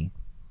to me.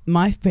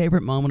 My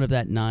favorite moment of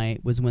that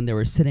night was when they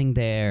were sitting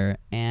there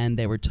and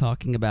they were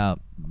talking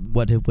about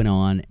what had went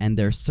on, and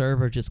their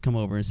server just come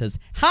over and says,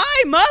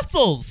 "Hi,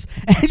 mussels!"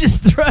 and just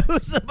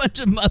throws a bunch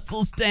of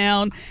mussels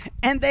down,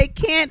 and they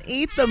can't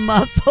eat the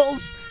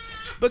mussels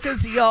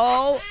because,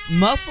 y'all,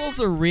 mussels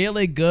are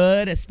really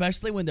good,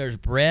 especially when there's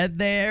bread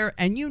there,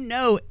 and you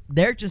know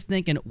they're just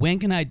thinking, when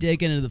can I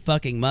dig into the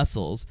fucking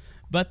mussels?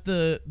 But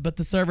the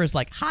server's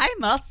like, "Hi,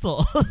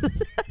 mussel."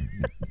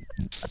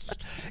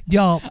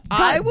 Y'all,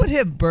 I would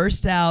have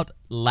burst out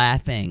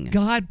laughing.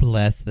 God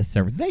bless the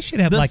servers. They should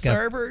have The like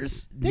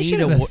servers they need, should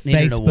have a need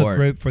an Facebook award.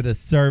 group for the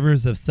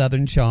servers of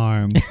Southern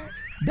Charm.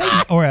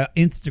 Or an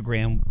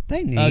Instagram.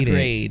 They need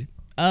Agreed.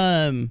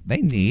 it. They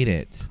need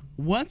it.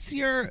 What's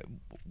your?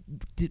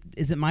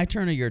 Is it my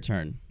turn or your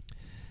turn?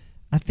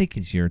 I think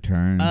it's your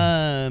turn.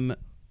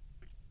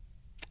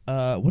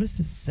 What does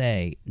this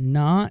say?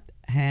 Not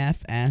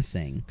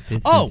half-assing.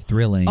 This is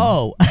thrilling.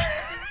 Oh.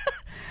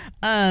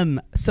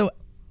 So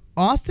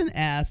Austen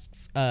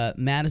asks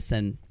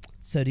Madison,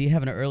 "So do you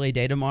have an early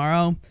day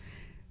tomorrow?"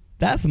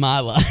 That's my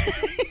line.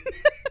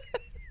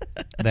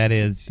 That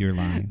is your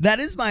line. That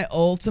is my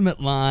ultimate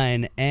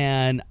line,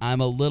 and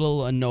I'm a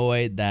little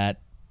annoyed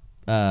that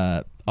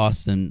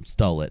Austen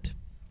stole it.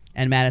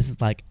 And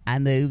Madison's like, "I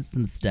moved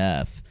some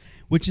stuff,"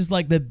 which is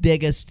like the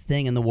biggest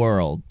thing in the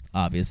world,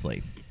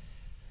 obviously.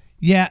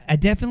 Yeah, I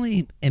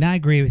definitely, and I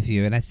agree with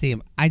you, and I see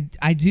him. I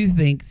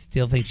do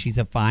still think she's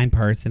a fine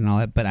person and all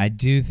that, but I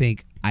do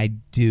think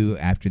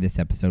after this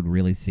episode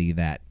really see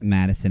that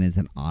Madison is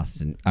an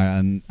Austen,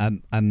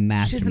 a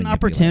master. She's an manipulator.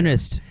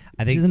 opportunist.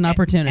 I think she's an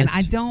opportunist. and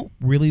I don't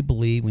really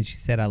believe when she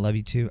said "I love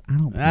you too." I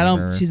don't. believe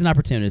her. She's an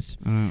opportunist.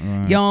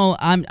 Right. Y'all,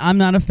 I'm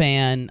not a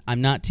fan.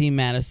 I'm not Team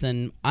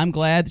Madison. I'm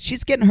glad that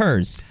she's getting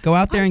hers. Go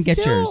out there and get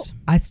yours.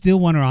 I still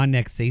want her on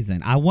next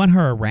season. I want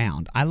her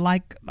around. I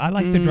like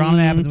the drama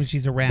that happens when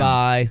she's around.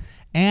 Bye.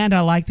 And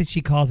I like that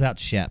she calls out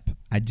Shep.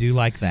 I do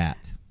like that.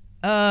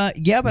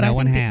 Yeah, but No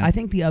one has. I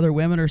think the other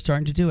women are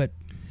starting to do it.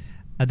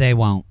 They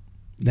won't.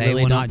 You They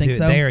really will don't not think do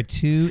so? it. They are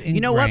too ingrained.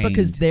 You know what?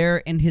 Because they're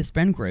in his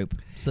friend group,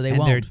 so they and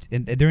won't.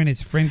 They're in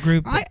his friend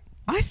group.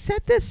 I said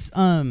this,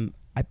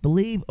 I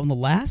believe, on the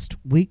last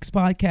week's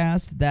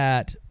podcast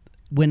that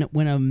when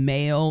a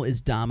male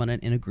is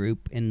dominant in a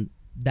group, in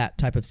that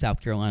type of South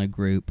Carolina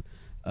group,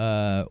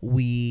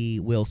 we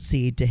will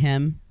cede to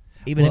him,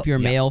 even if you're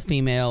male,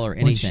 female, or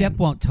anything. When Shep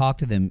won't talk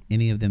to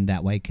any of them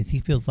that way, because he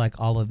feels like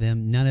all of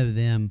them, none of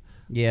them.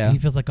 Yeah, He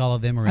feels like all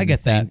of them are I in get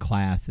the same that.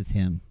 class as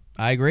him.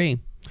 I agree.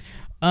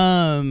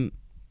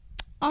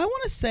 I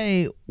want to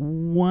say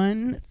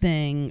one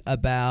thing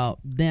about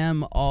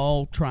them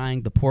all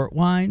trying the port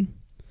wine.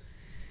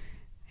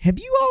 Have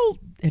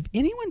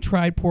anyone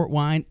tried port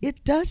wine?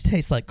 It does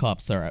taste like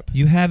cough syrup.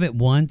 You have it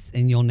once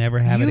and you'll never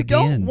have it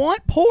again. You don't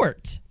want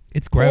port.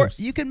 It's gross.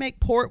 You can make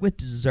port with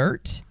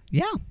dessert.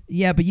 Yeah.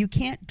 Yeah, but you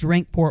can't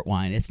drink port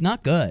wine. It's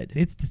not good.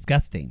 It's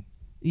disgusting.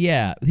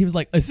 Yeah. He was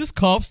like, is this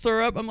cough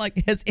syrup? I'm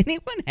like, has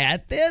anyone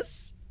had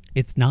this?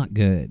 It's not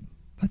good.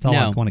 That's all No.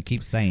 I want to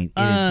keep saying.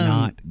 It is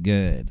not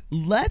good.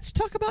 Let's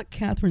talk about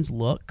Kathryn's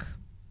look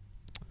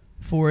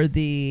for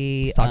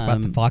the... Let's talk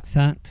about the fox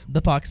hunt.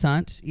 The fox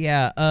hunt.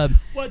 Yeah.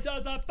 What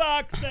does a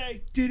fox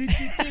say?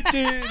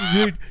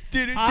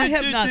 I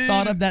have not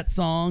thought of that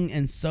song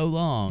in so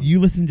long.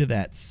 You listen to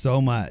that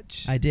so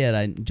much. I did.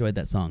 I enjoyed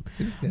that song.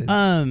 It was good.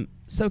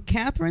 So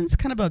Kathryn's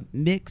kind of a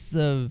mix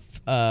of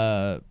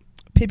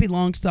Pippi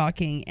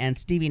Longstocking and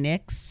Stevie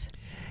Nicks.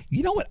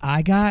 You know what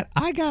I got?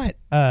 I got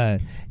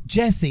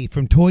Jessie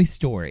from Toy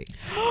Story.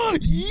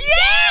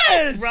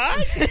 Yes!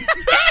 Right? Yes,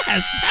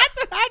 that's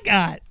what I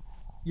got.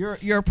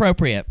 You're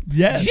appropriate.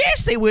 Yes.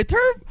 Jessie with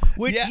her.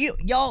 Yeah.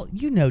 Y'all,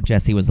 you know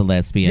Jessie was a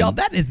lesbian. Y'all,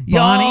 that is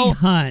Bonnie Y'all,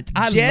 Hunt.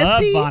 I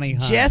love Bonnie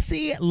Hunt.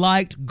 Jessie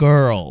liked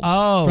girls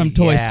from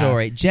Toy yeah.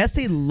 Story.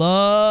 Jessie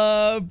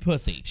loved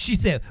pussy. She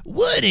said,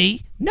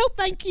 Woody, no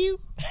thank you.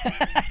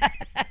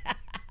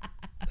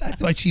 That's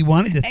what she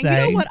wanted to And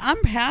say. you know what?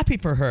 I'm happy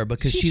for her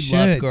because she should.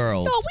 loved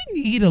girls. No,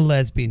 we need a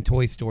lesbian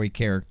Toy Story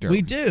character.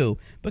 We do,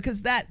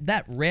 because that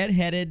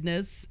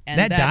redheadedness and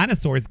that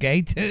dinosaur's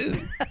gay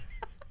too.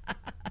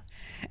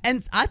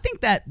 and I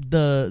think that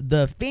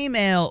the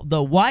female,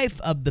 the wife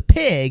of the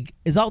pig,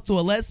 is also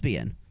a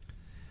lesbian.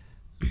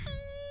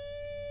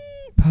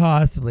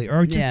 Possibly,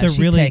 or just Yeah, a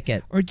she'd really, take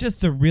it. or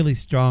just a really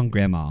strong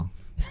grandma.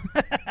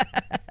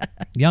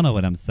 Y'all know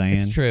what I'm saying.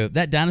 It's true.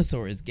 That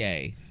dinosaur is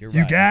gay. You're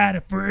right. got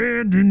a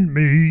friend in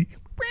me.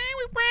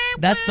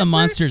 That's the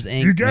Monsters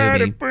Inc. You got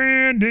movie. a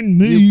friend in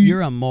me.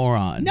 You're a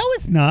moron. No,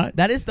 it's not.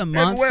 That is the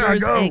Everywhere I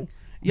Monsters go, Inc.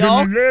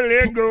 Y'all, let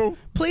it go.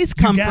 please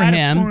come you for got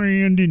him. A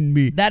friend in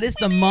me. That is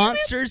the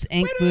Monsters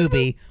Inc.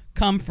 movie.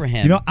 Come for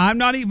him. You know, I'm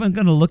not even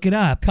going to look it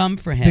up. Come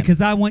for him.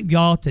 Because I want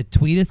y'all to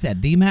tweet us at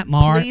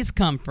TheMattMark. Please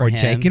come for or him.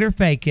 Jake It or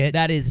Fake It.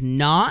 That is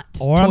not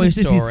or on Toy the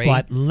Sissy Story.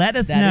 Squad. Let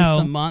us That know.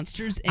 is the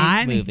Monsters Inc.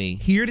 I'm movie.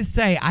 here to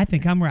say I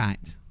think I'm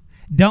right.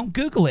 Don't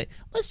Google it.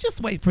 Let's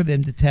just wait for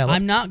them to tell us.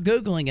 I'm not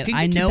Googling it. Can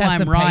you I just know have I'm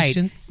some right.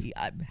 patience?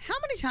 How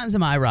many times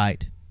am I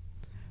right?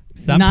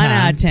 Sometimes. 9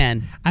 out of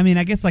 10. I mean,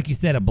 I guess like you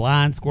said, a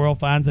blind squirrel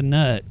finds a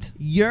nut.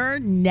 You're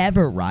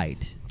never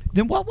right.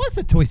 Then what was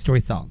the Toy Story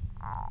song?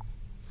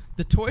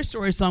 The Toy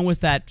Story song was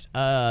that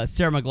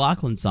Sarah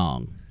McLachlan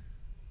song.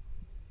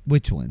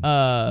 Which one?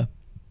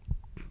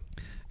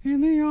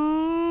 In the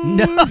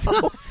arms.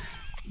 No.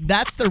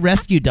 That's the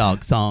Rescue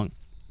Dog song.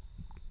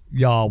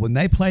 Y'all, when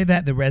they play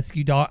that, the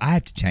Rescue Dog, I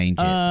have to change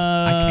it.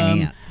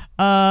 I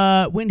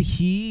can't. When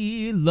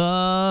he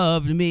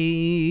loved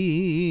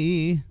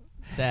me.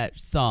 That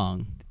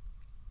song.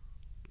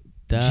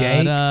 Da,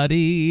 Jake da,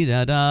 dee,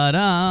 da, da,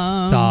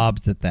 da.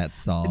 Sobs at that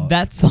song.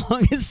 That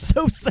song is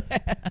so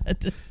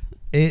sad.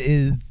 It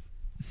is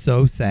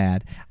so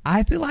sad.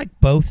 I feel like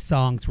both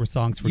songs were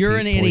songs for You're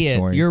an Toy idiot.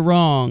 Story. You're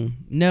wrong.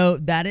 No,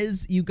 that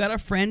is You Got a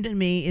Friend in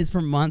Me is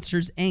from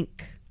Monsters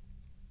Inc.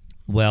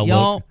 Well,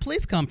 Y'all,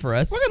 please come for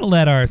us. we're going to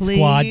let our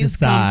squad Please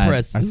decide. come for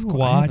us. Our Ooh,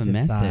 squad I have a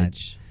decide.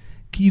 message.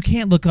 You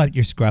can't look up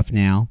your scruff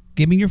now.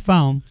 Give me your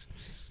phone.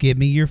 Give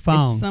me your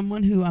phone. It's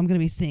someone who I'm going to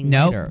be seeing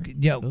Nope. later.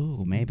 Yo.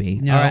 Ooh, maybe.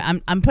 No. All right,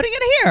 I'm putting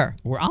it here.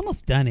 We're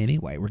almost done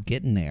anyway. We're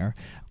getting there.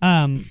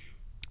 I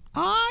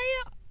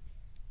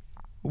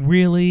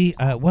really,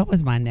 what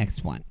was my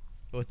next one?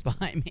 Oh, it's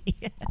behind me.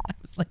 I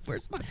was like,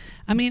 where's my...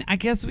 I mean, I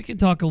guess we can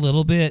talk a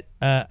little bit.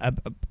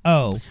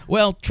 Well,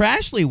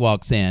 Trashley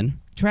walks in.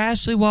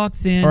 Trashley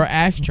walks in. Or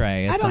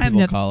Ashtray, as some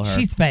people call her.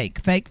 She's fake.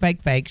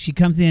 She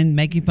comes in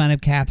making fun of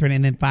Kathryn,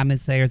 and then 5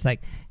 minutes later it's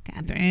like,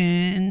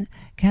 Kathryn,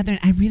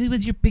 I really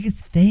was your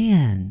biggest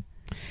fan.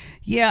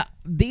 Yeah,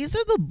 these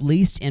are the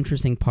least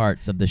interesting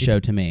parts of the show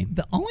to me.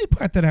 The only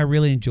part that I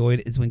really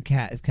enjoyed is when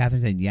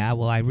Kathryn said, yeah,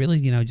 well, I really,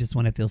 just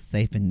want to feel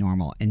safe and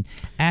normal. And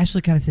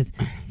Ashley kind of says,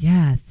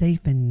 yeah,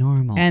 safe and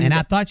normal. And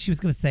I thought she was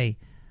going to say,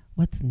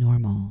 what's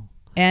normal?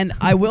 And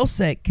I will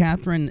say,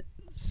 Kathryn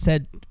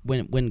said,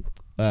 when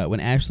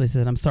Ashley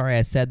said, I'm sorry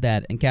I said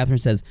that, and Kathryn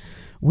says,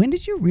 when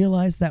did you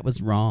realize that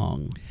was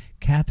wrong?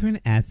 Kathryn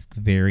asks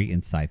very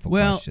insightful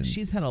questions. Well,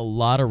 she's had a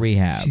lot of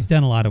rehab. She's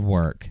done a lot of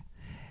work.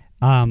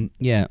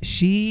 Yeah.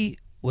 She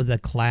was a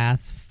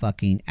class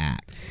fucking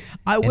act.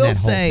 I will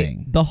say,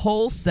 the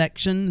whole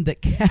section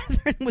that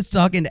Kathryn was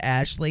talking to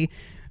Ashley,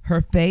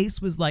 her face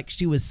was like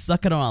she was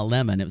sucking on a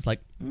lemon. It was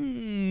like,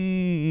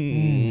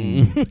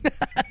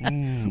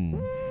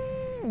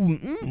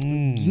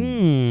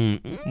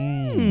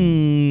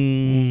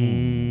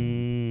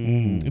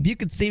 If you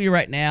could see me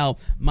right now,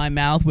 my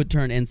mouth would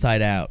turn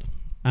inside out.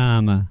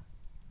 I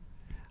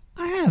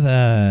have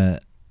a.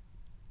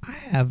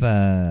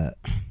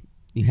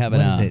 You have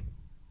What it. is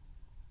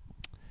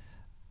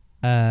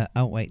it?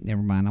 Oh wait,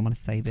 never mind. I'm gonna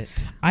save it.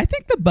 I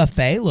think the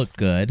buffet looked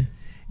good.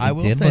 I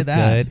will did say look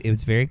that. good. It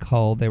was very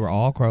cold. They were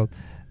all gross.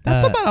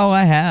 That's about all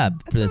I have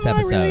for this That's all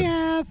episode. I really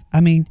have.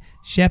 I mean,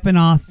 Shep and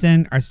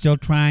Austen are still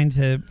trying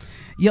to.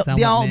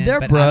 somewhat mend,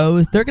 They're but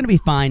bros. They're going to be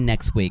fine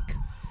next week.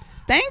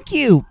 Thank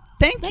you.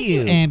 Thank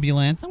you.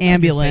 Ambulance.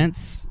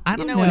 Ambulance. I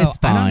don't You know. what, it's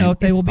fine. I don't know if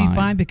they It's will be fine.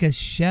 fine because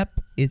Shep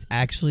is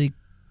actually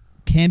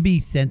can be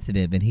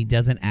sensitive and he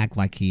doesn't act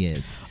like he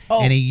is.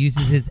 Oh. And he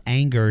uses his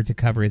anger to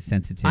cover his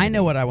sensitivity. I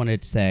know what I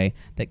wanted to say.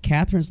 That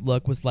Kathryn's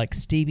look was like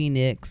Stevie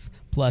Nicks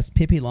plus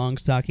Pippi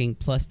Longstocking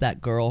plus that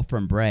girl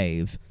from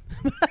Brave.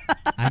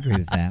 I agree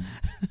with that.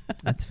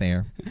 That's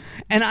fair.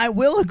 And I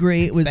will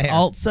agree, it was fair.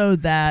 also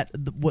that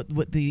what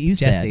you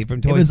said. Jesse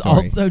from Toy It was Story.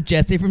 also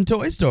Jesse from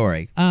Toy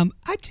Story. I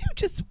do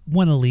just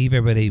want to leave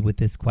everybody with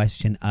this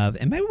question of,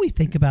 and maybe we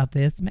think about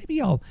this. Maybe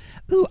y'all,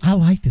 I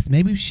like this.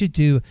 Maybe we should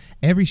do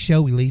every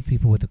show we leave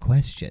people with a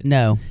question.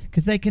 No,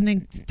 because they can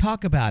then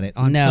talk about it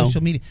on No.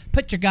 social media.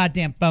 Put your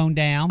goddamn phone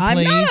down,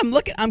 please. I'm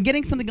not. I'm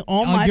getting something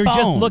on my you're phone.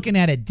 just looking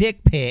at a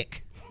dick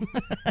pic.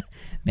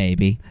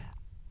 Maybe.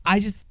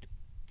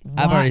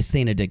 I've already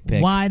seen a dick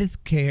pic. Why does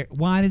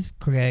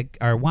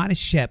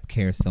Shep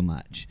care so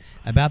much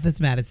about this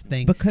Madison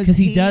thing? Because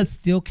he does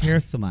still care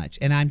so much,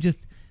 and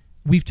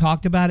we've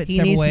talked about it He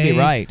several needs ways. to be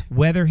right.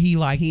 Whether he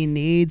He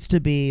needs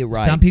to be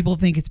right. some people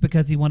think it's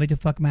because he wanted to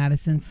fuck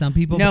Madison. Some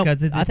people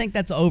because it's I think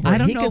that's over. I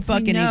don't he know can if we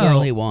fuck any know.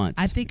 girl he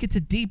wants. I think it's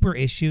a deeper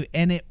issue,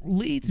 and it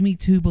leads me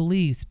to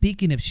believe.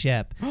 Speaking of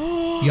Shep,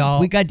 y'all,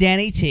 we got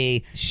Danny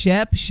T.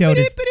 Shep showed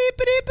his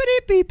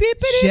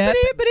Shep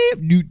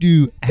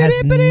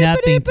has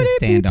nothing to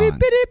stand on.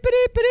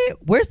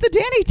 Where's the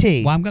Danny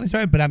T? Well, I'm going to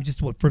start, but I'm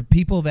just for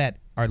people that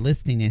are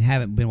listening and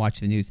haven't been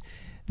watching the news.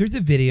 There's a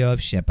video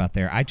of Shep out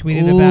there. I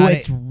tweeted about it.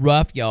 It's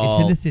rough,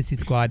 y'all. It's in the Sissy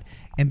Squad,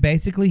 and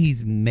basically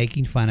he's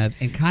making fun of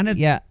and kind of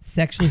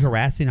sexually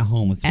harassing a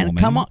homeless woman.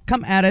 And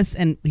come at us,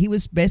 and he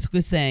was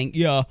basically saying,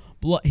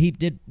 he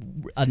did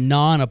a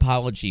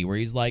non-apology where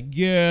he's like,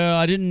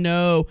 I didn't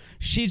know.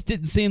 She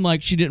didn't seem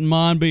like she didn't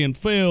mind being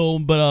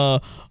filmed,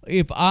 but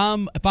if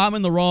I'm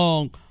in the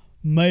wrong,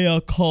 mea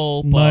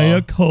culpa.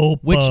 Mea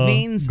culpa. Which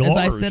means, as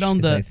I said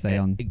on as they say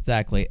on-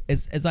 exactly,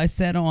 as I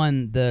said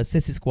on the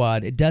Sissy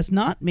Squad, it does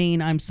not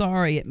mean I'm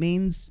sorry. It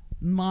means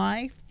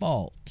my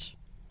fault.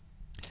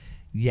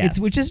 Yes.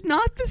 Which is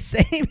not the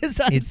same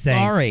as I'm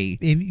sorry.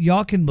 If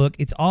y'all can look,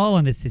 it's all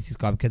on the Sissy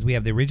Squad because we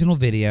have the original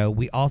video.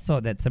 We also,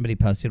 that somebody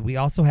posted. We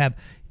also have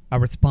a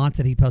response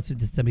that he posted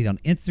to somebody on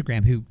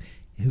Instagram who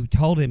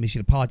told him he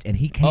should apologize, and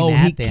he came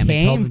at them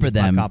and told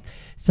them to fuck off.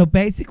 So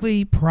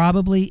basically,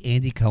 probably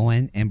Andy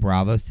Cohen and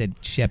Bravo said,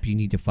 "Shep, you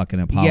need to fucking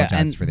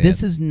apologize for this."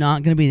 This is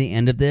not going to be the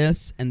end of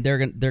this, and they're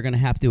gonna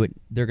have to.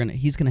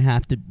 He's gonna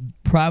have to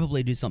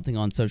probably do something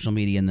on social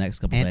media in the next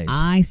couple days. And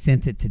I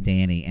sent it to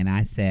Danny, and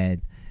I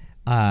said,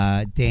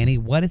 Danny,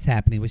 what is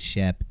happening with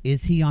Shep?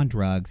 Is he on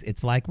drugs?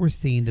 It's like we're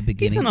seeing the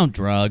beginning. He's not on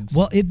drugs.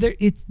 Well,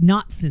 it's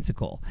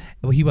nonsensical.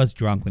 Well, he was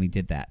drunk when he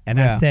did that. And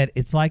I said,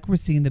 it's like we're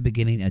seeing the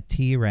beginning of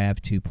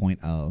T-Rav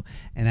 2.0.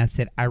 And I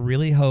said, I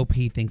really hope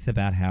he thinks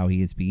about how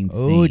he is being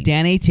seen. Oh,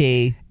 Danny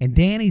T. And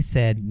Danny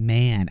said,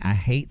 man, I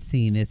hate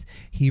seeing this.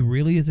 He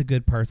really is a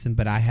good person,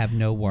 but I have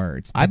no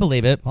words. I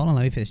believe it. Hold on,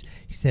 let me finish.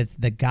 He says,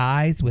 the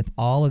guys with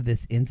all of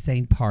this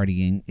insane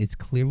partying is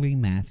clearly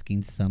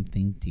masking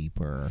something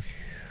deeper.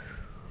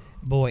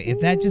 Boy, if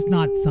that just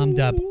not summed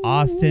up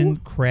Austen,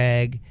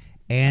 Craig,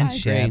 and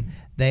Shep,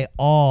 they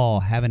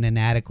all have an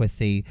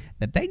inadequacy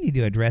that they need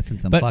to address in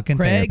some fucking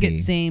Craig, therapy.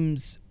 it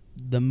seems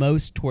the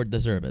most toward the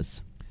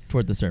surface.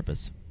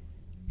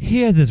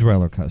 He has his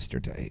roller coaster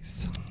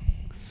days.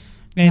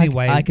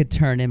 Anyway, I could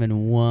turn him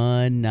in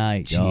one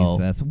night, y'all.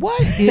 Jesus,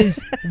 what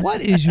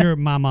is your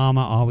my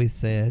mama always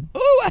said?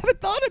 Ooh, I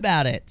haven't thought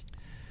about it,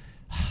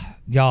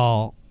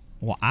 y'all.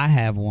 Well, I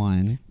have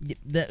one.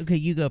 Okay,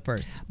 you go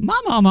first. My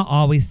mama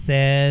always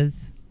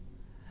says,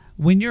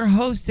 when you're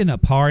hosting a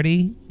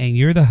party and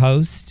you're the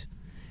host,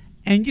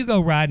 and you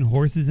go riding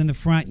horses in the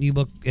front, and you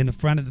look in the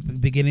front of the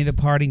beginning of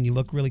the party, and you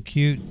look really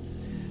cute,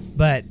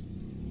 but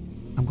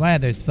I'm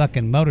glad there's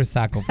fucking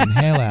motorcycle from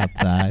hell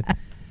outside.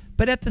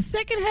 But at the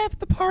second half of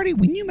the party,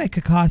 when you make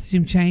a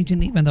costume change,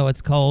 and even though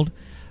it's cold,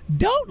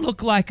 don't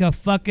look like a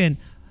fucking,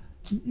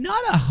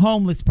 not a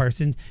homeless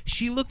person.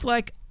 She looked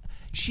like,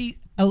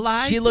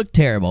 Eliza, she looked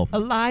terrible.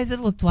 Eliza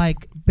looked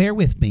like, bear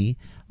with me,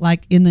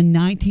 like in the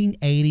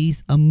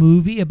 1980s, a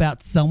movie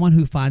about someone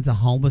who finds a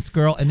homeless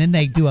girl and then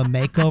they do a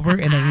makeover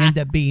and they end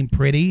up being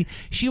pretty.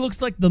 She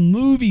looks like the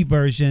movie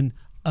version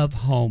of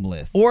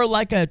homeless. Or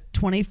like a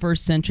 21st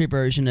century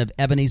version of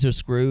Ebenezer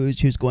Scrooge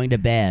who's going to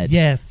bed.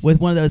 Yes. With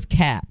one of those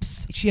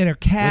caps. She had her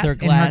caps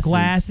with her and her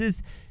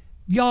glasses.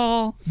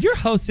 Y'all, you're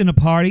hosting a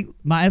party.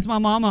 As my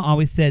mama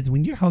always says,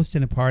 when you're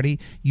hosting a party,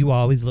 you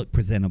always look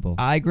presentable.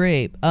 I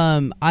agree.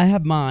 I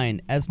have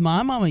mine. As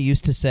my mama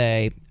used to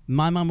say,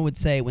 my mama would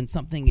say when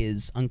something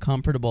is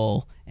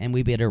uncomfortable and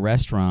we'd be at a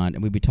restaurant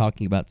and we'd be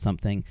talking about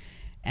something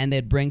and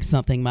they'd bring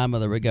something, my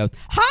mother would go,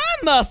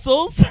 "Hi,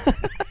 muscles."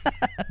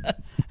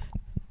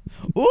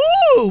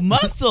 Ooh, Ooh,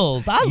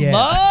 muscles. I Yeah.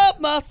 love I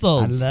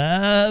muscles.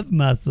 love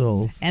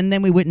muscles. And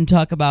then we wouldn't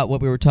talk about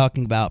what we were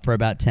talking about for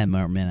about 10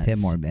 more minutes. 10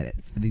 more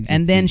minutes.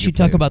 And then she'd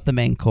talk about the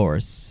main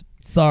course.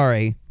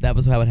 Sorry, that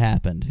was how it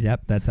happened.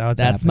 Yep, that's how it's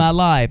That's happened. my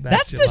life.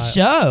 That's your the life.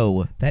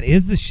 show. That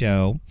is the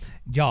show.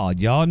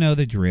 Y'all know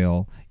the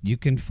drill. You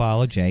can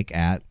follow Jake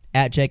at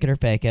Jake It or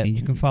Fake It. and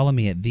you can follow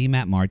me at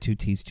VMattMar, 2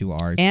 T's, 2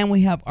 R's. And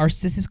we have our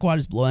Sissy Squad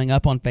is blowing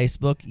up on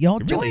Facebook. Y'all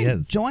It really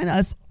is. join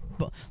us.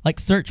 Like,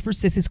 search for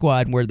Sissy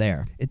Squad and we're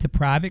there. It's a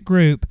private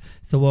group,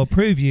 so we'll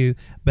approve you.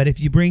 But if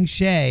you bring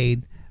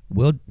shade,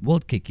 we'll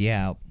kick you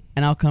out.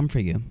 And I'll come for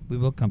you. We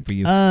will come for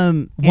you.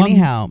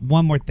 Anyhow.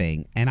 One more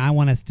thing, and I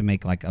want us to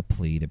make like a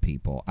plea to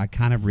people. I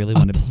kind of really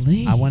want to.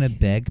 plea? I want to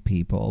beg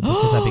people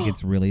because I think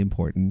it's really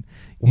important.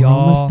 We're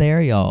almost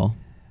there, y'all.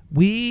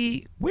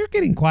 We're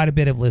getting quite a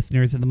bit of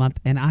listeners in the month,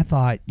 and I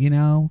thought,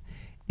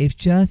 if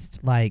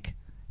just like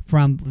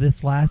from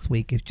this last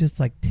week, if just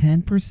like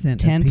 10%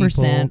 of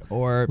people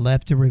or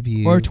left a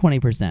review or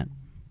 20%.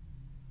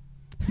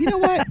 You know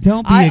what?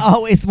 Don't be. I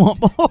always want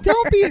more.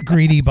 Don't be a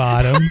greedy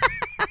bottom.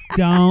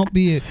 Don't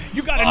be a.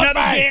 You got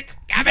another dick?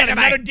 You got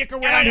another dick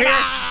around here?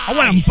 I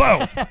want them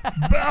both.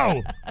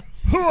 Both.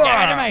 Give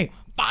it to me.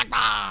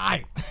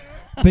 Bye.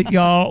 But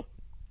y'all,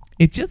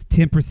 if just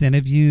 10%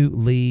 of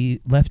you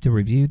left a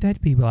review,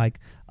 that'd be like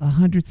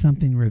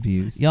 100-something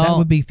reviews. Y'all, that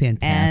would be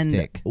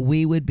fantastic. And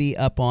we would be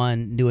up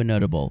on New and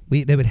Notable.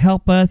 They would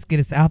help us get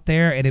us out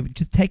there, and it would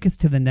just take us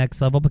to the next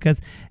level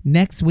because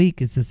next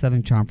week is the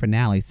Southern Charm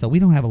finale, so we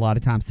don't have a lot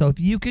of time. So if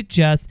you could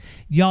just,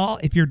 y'all,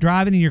 if you're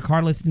driving in your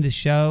car listening to the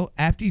show,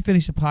 after you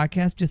finish the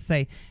podcast, just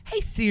say, hey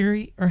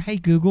Siri or hey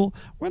Google,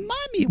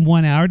 remind me in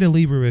 1 hour to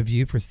leave a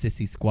review for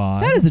Sissy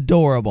Squad. That is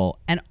adorable.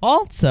 And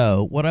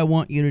also, what I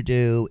want you to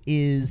do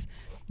is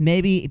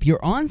maybe if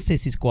you're on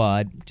Sissy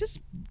Squad, just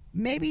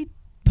maybe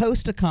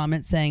post a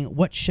comment saying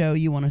what show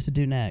you want us to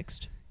do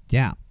next.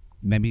 Yeah,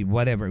 maybe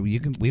whatever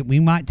you can. We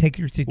might take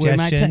your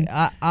suggestion.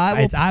 I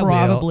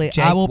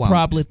will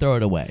probably throw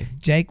it away.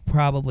 Jake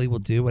probably will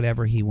do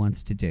whatever he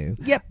wants to do.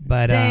 Yep.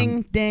 But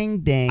ding,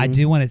 ding, ding. I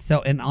do want to.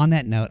 So, and on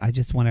that note, I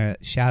just want to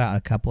shout out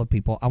a couple of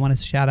people. I want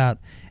to shout out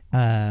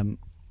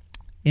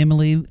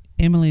Emily.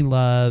 Emily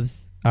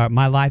loves.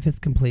 My Life is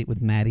Complete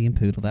with Maddie and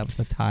Poodle. That was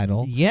the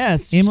title.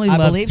 Yes, Emily I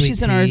loves believe sweet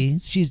she's tea.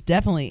 She's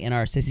definitely in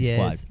our Sissy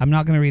Squad. I'm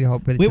not going to read a whole,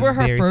 but it's We a were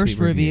her very first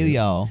sweet review,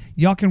 y'all.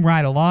 Y'all can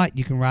write a lot.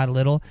 You can write a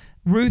little.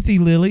 Ruthie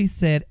Lily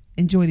said,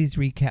 "Enjoy these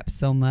recaps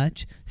so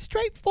much.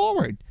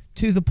 Straightforward,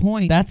 to the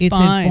point. That's it's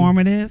fine.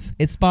 Informative.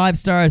 It's 5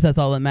 stars. That's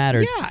all that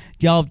matters. Yeah.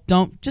 Y'all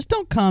don't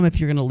come if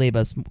you're going to leave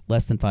us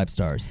less than 5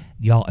 stars.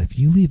 Y'all, if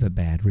you leave a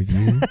bad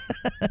review,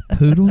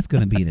 Poodle's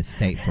going to be in a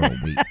state for a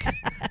week.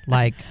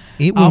 Like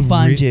it will. I'll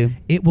find you.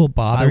 It will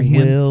bother I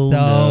him will so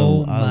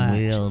know. much. I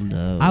will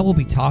know. I will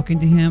be talking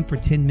to him for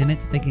 10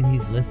 minutes, thinking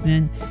he's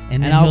listening,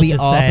 and then I'll he'll be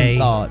just off say, in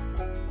thought.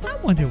 "I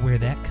wonder where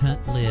that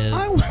cunt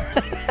lives,"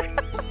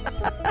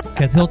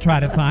 because he'll try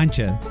to find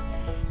you.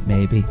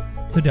 Maybe.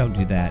 So don't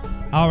do that.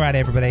 All right,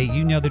 everybody.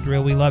 You know the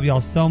drill. We love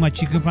y'all so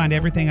much. You can find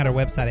everything at our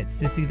website at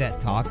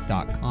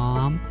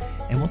sissythattalk.com.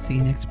 And we'll see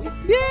you next week.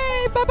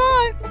 Yay!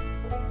 Bye-bye!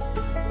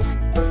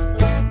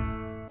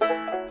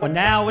 Well,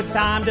 now it's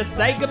time to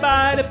say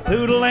goodbye to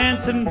Poodle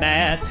and to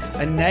Matt.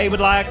 And they would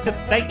like to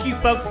thank you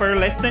folks for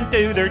listening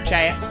to their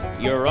chat.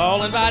 You're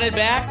all invited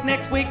back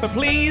next week, but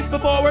please,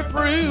 before we're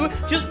through,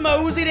 just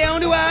mosey down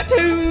to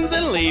iTunes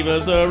and leave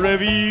us a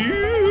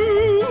review.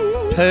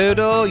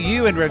 Poodle,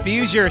 you and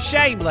reviews, you're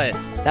shameless.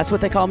 That's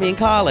what they call me in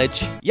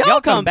college. Y'all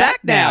come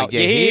back now, you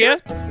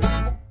hear?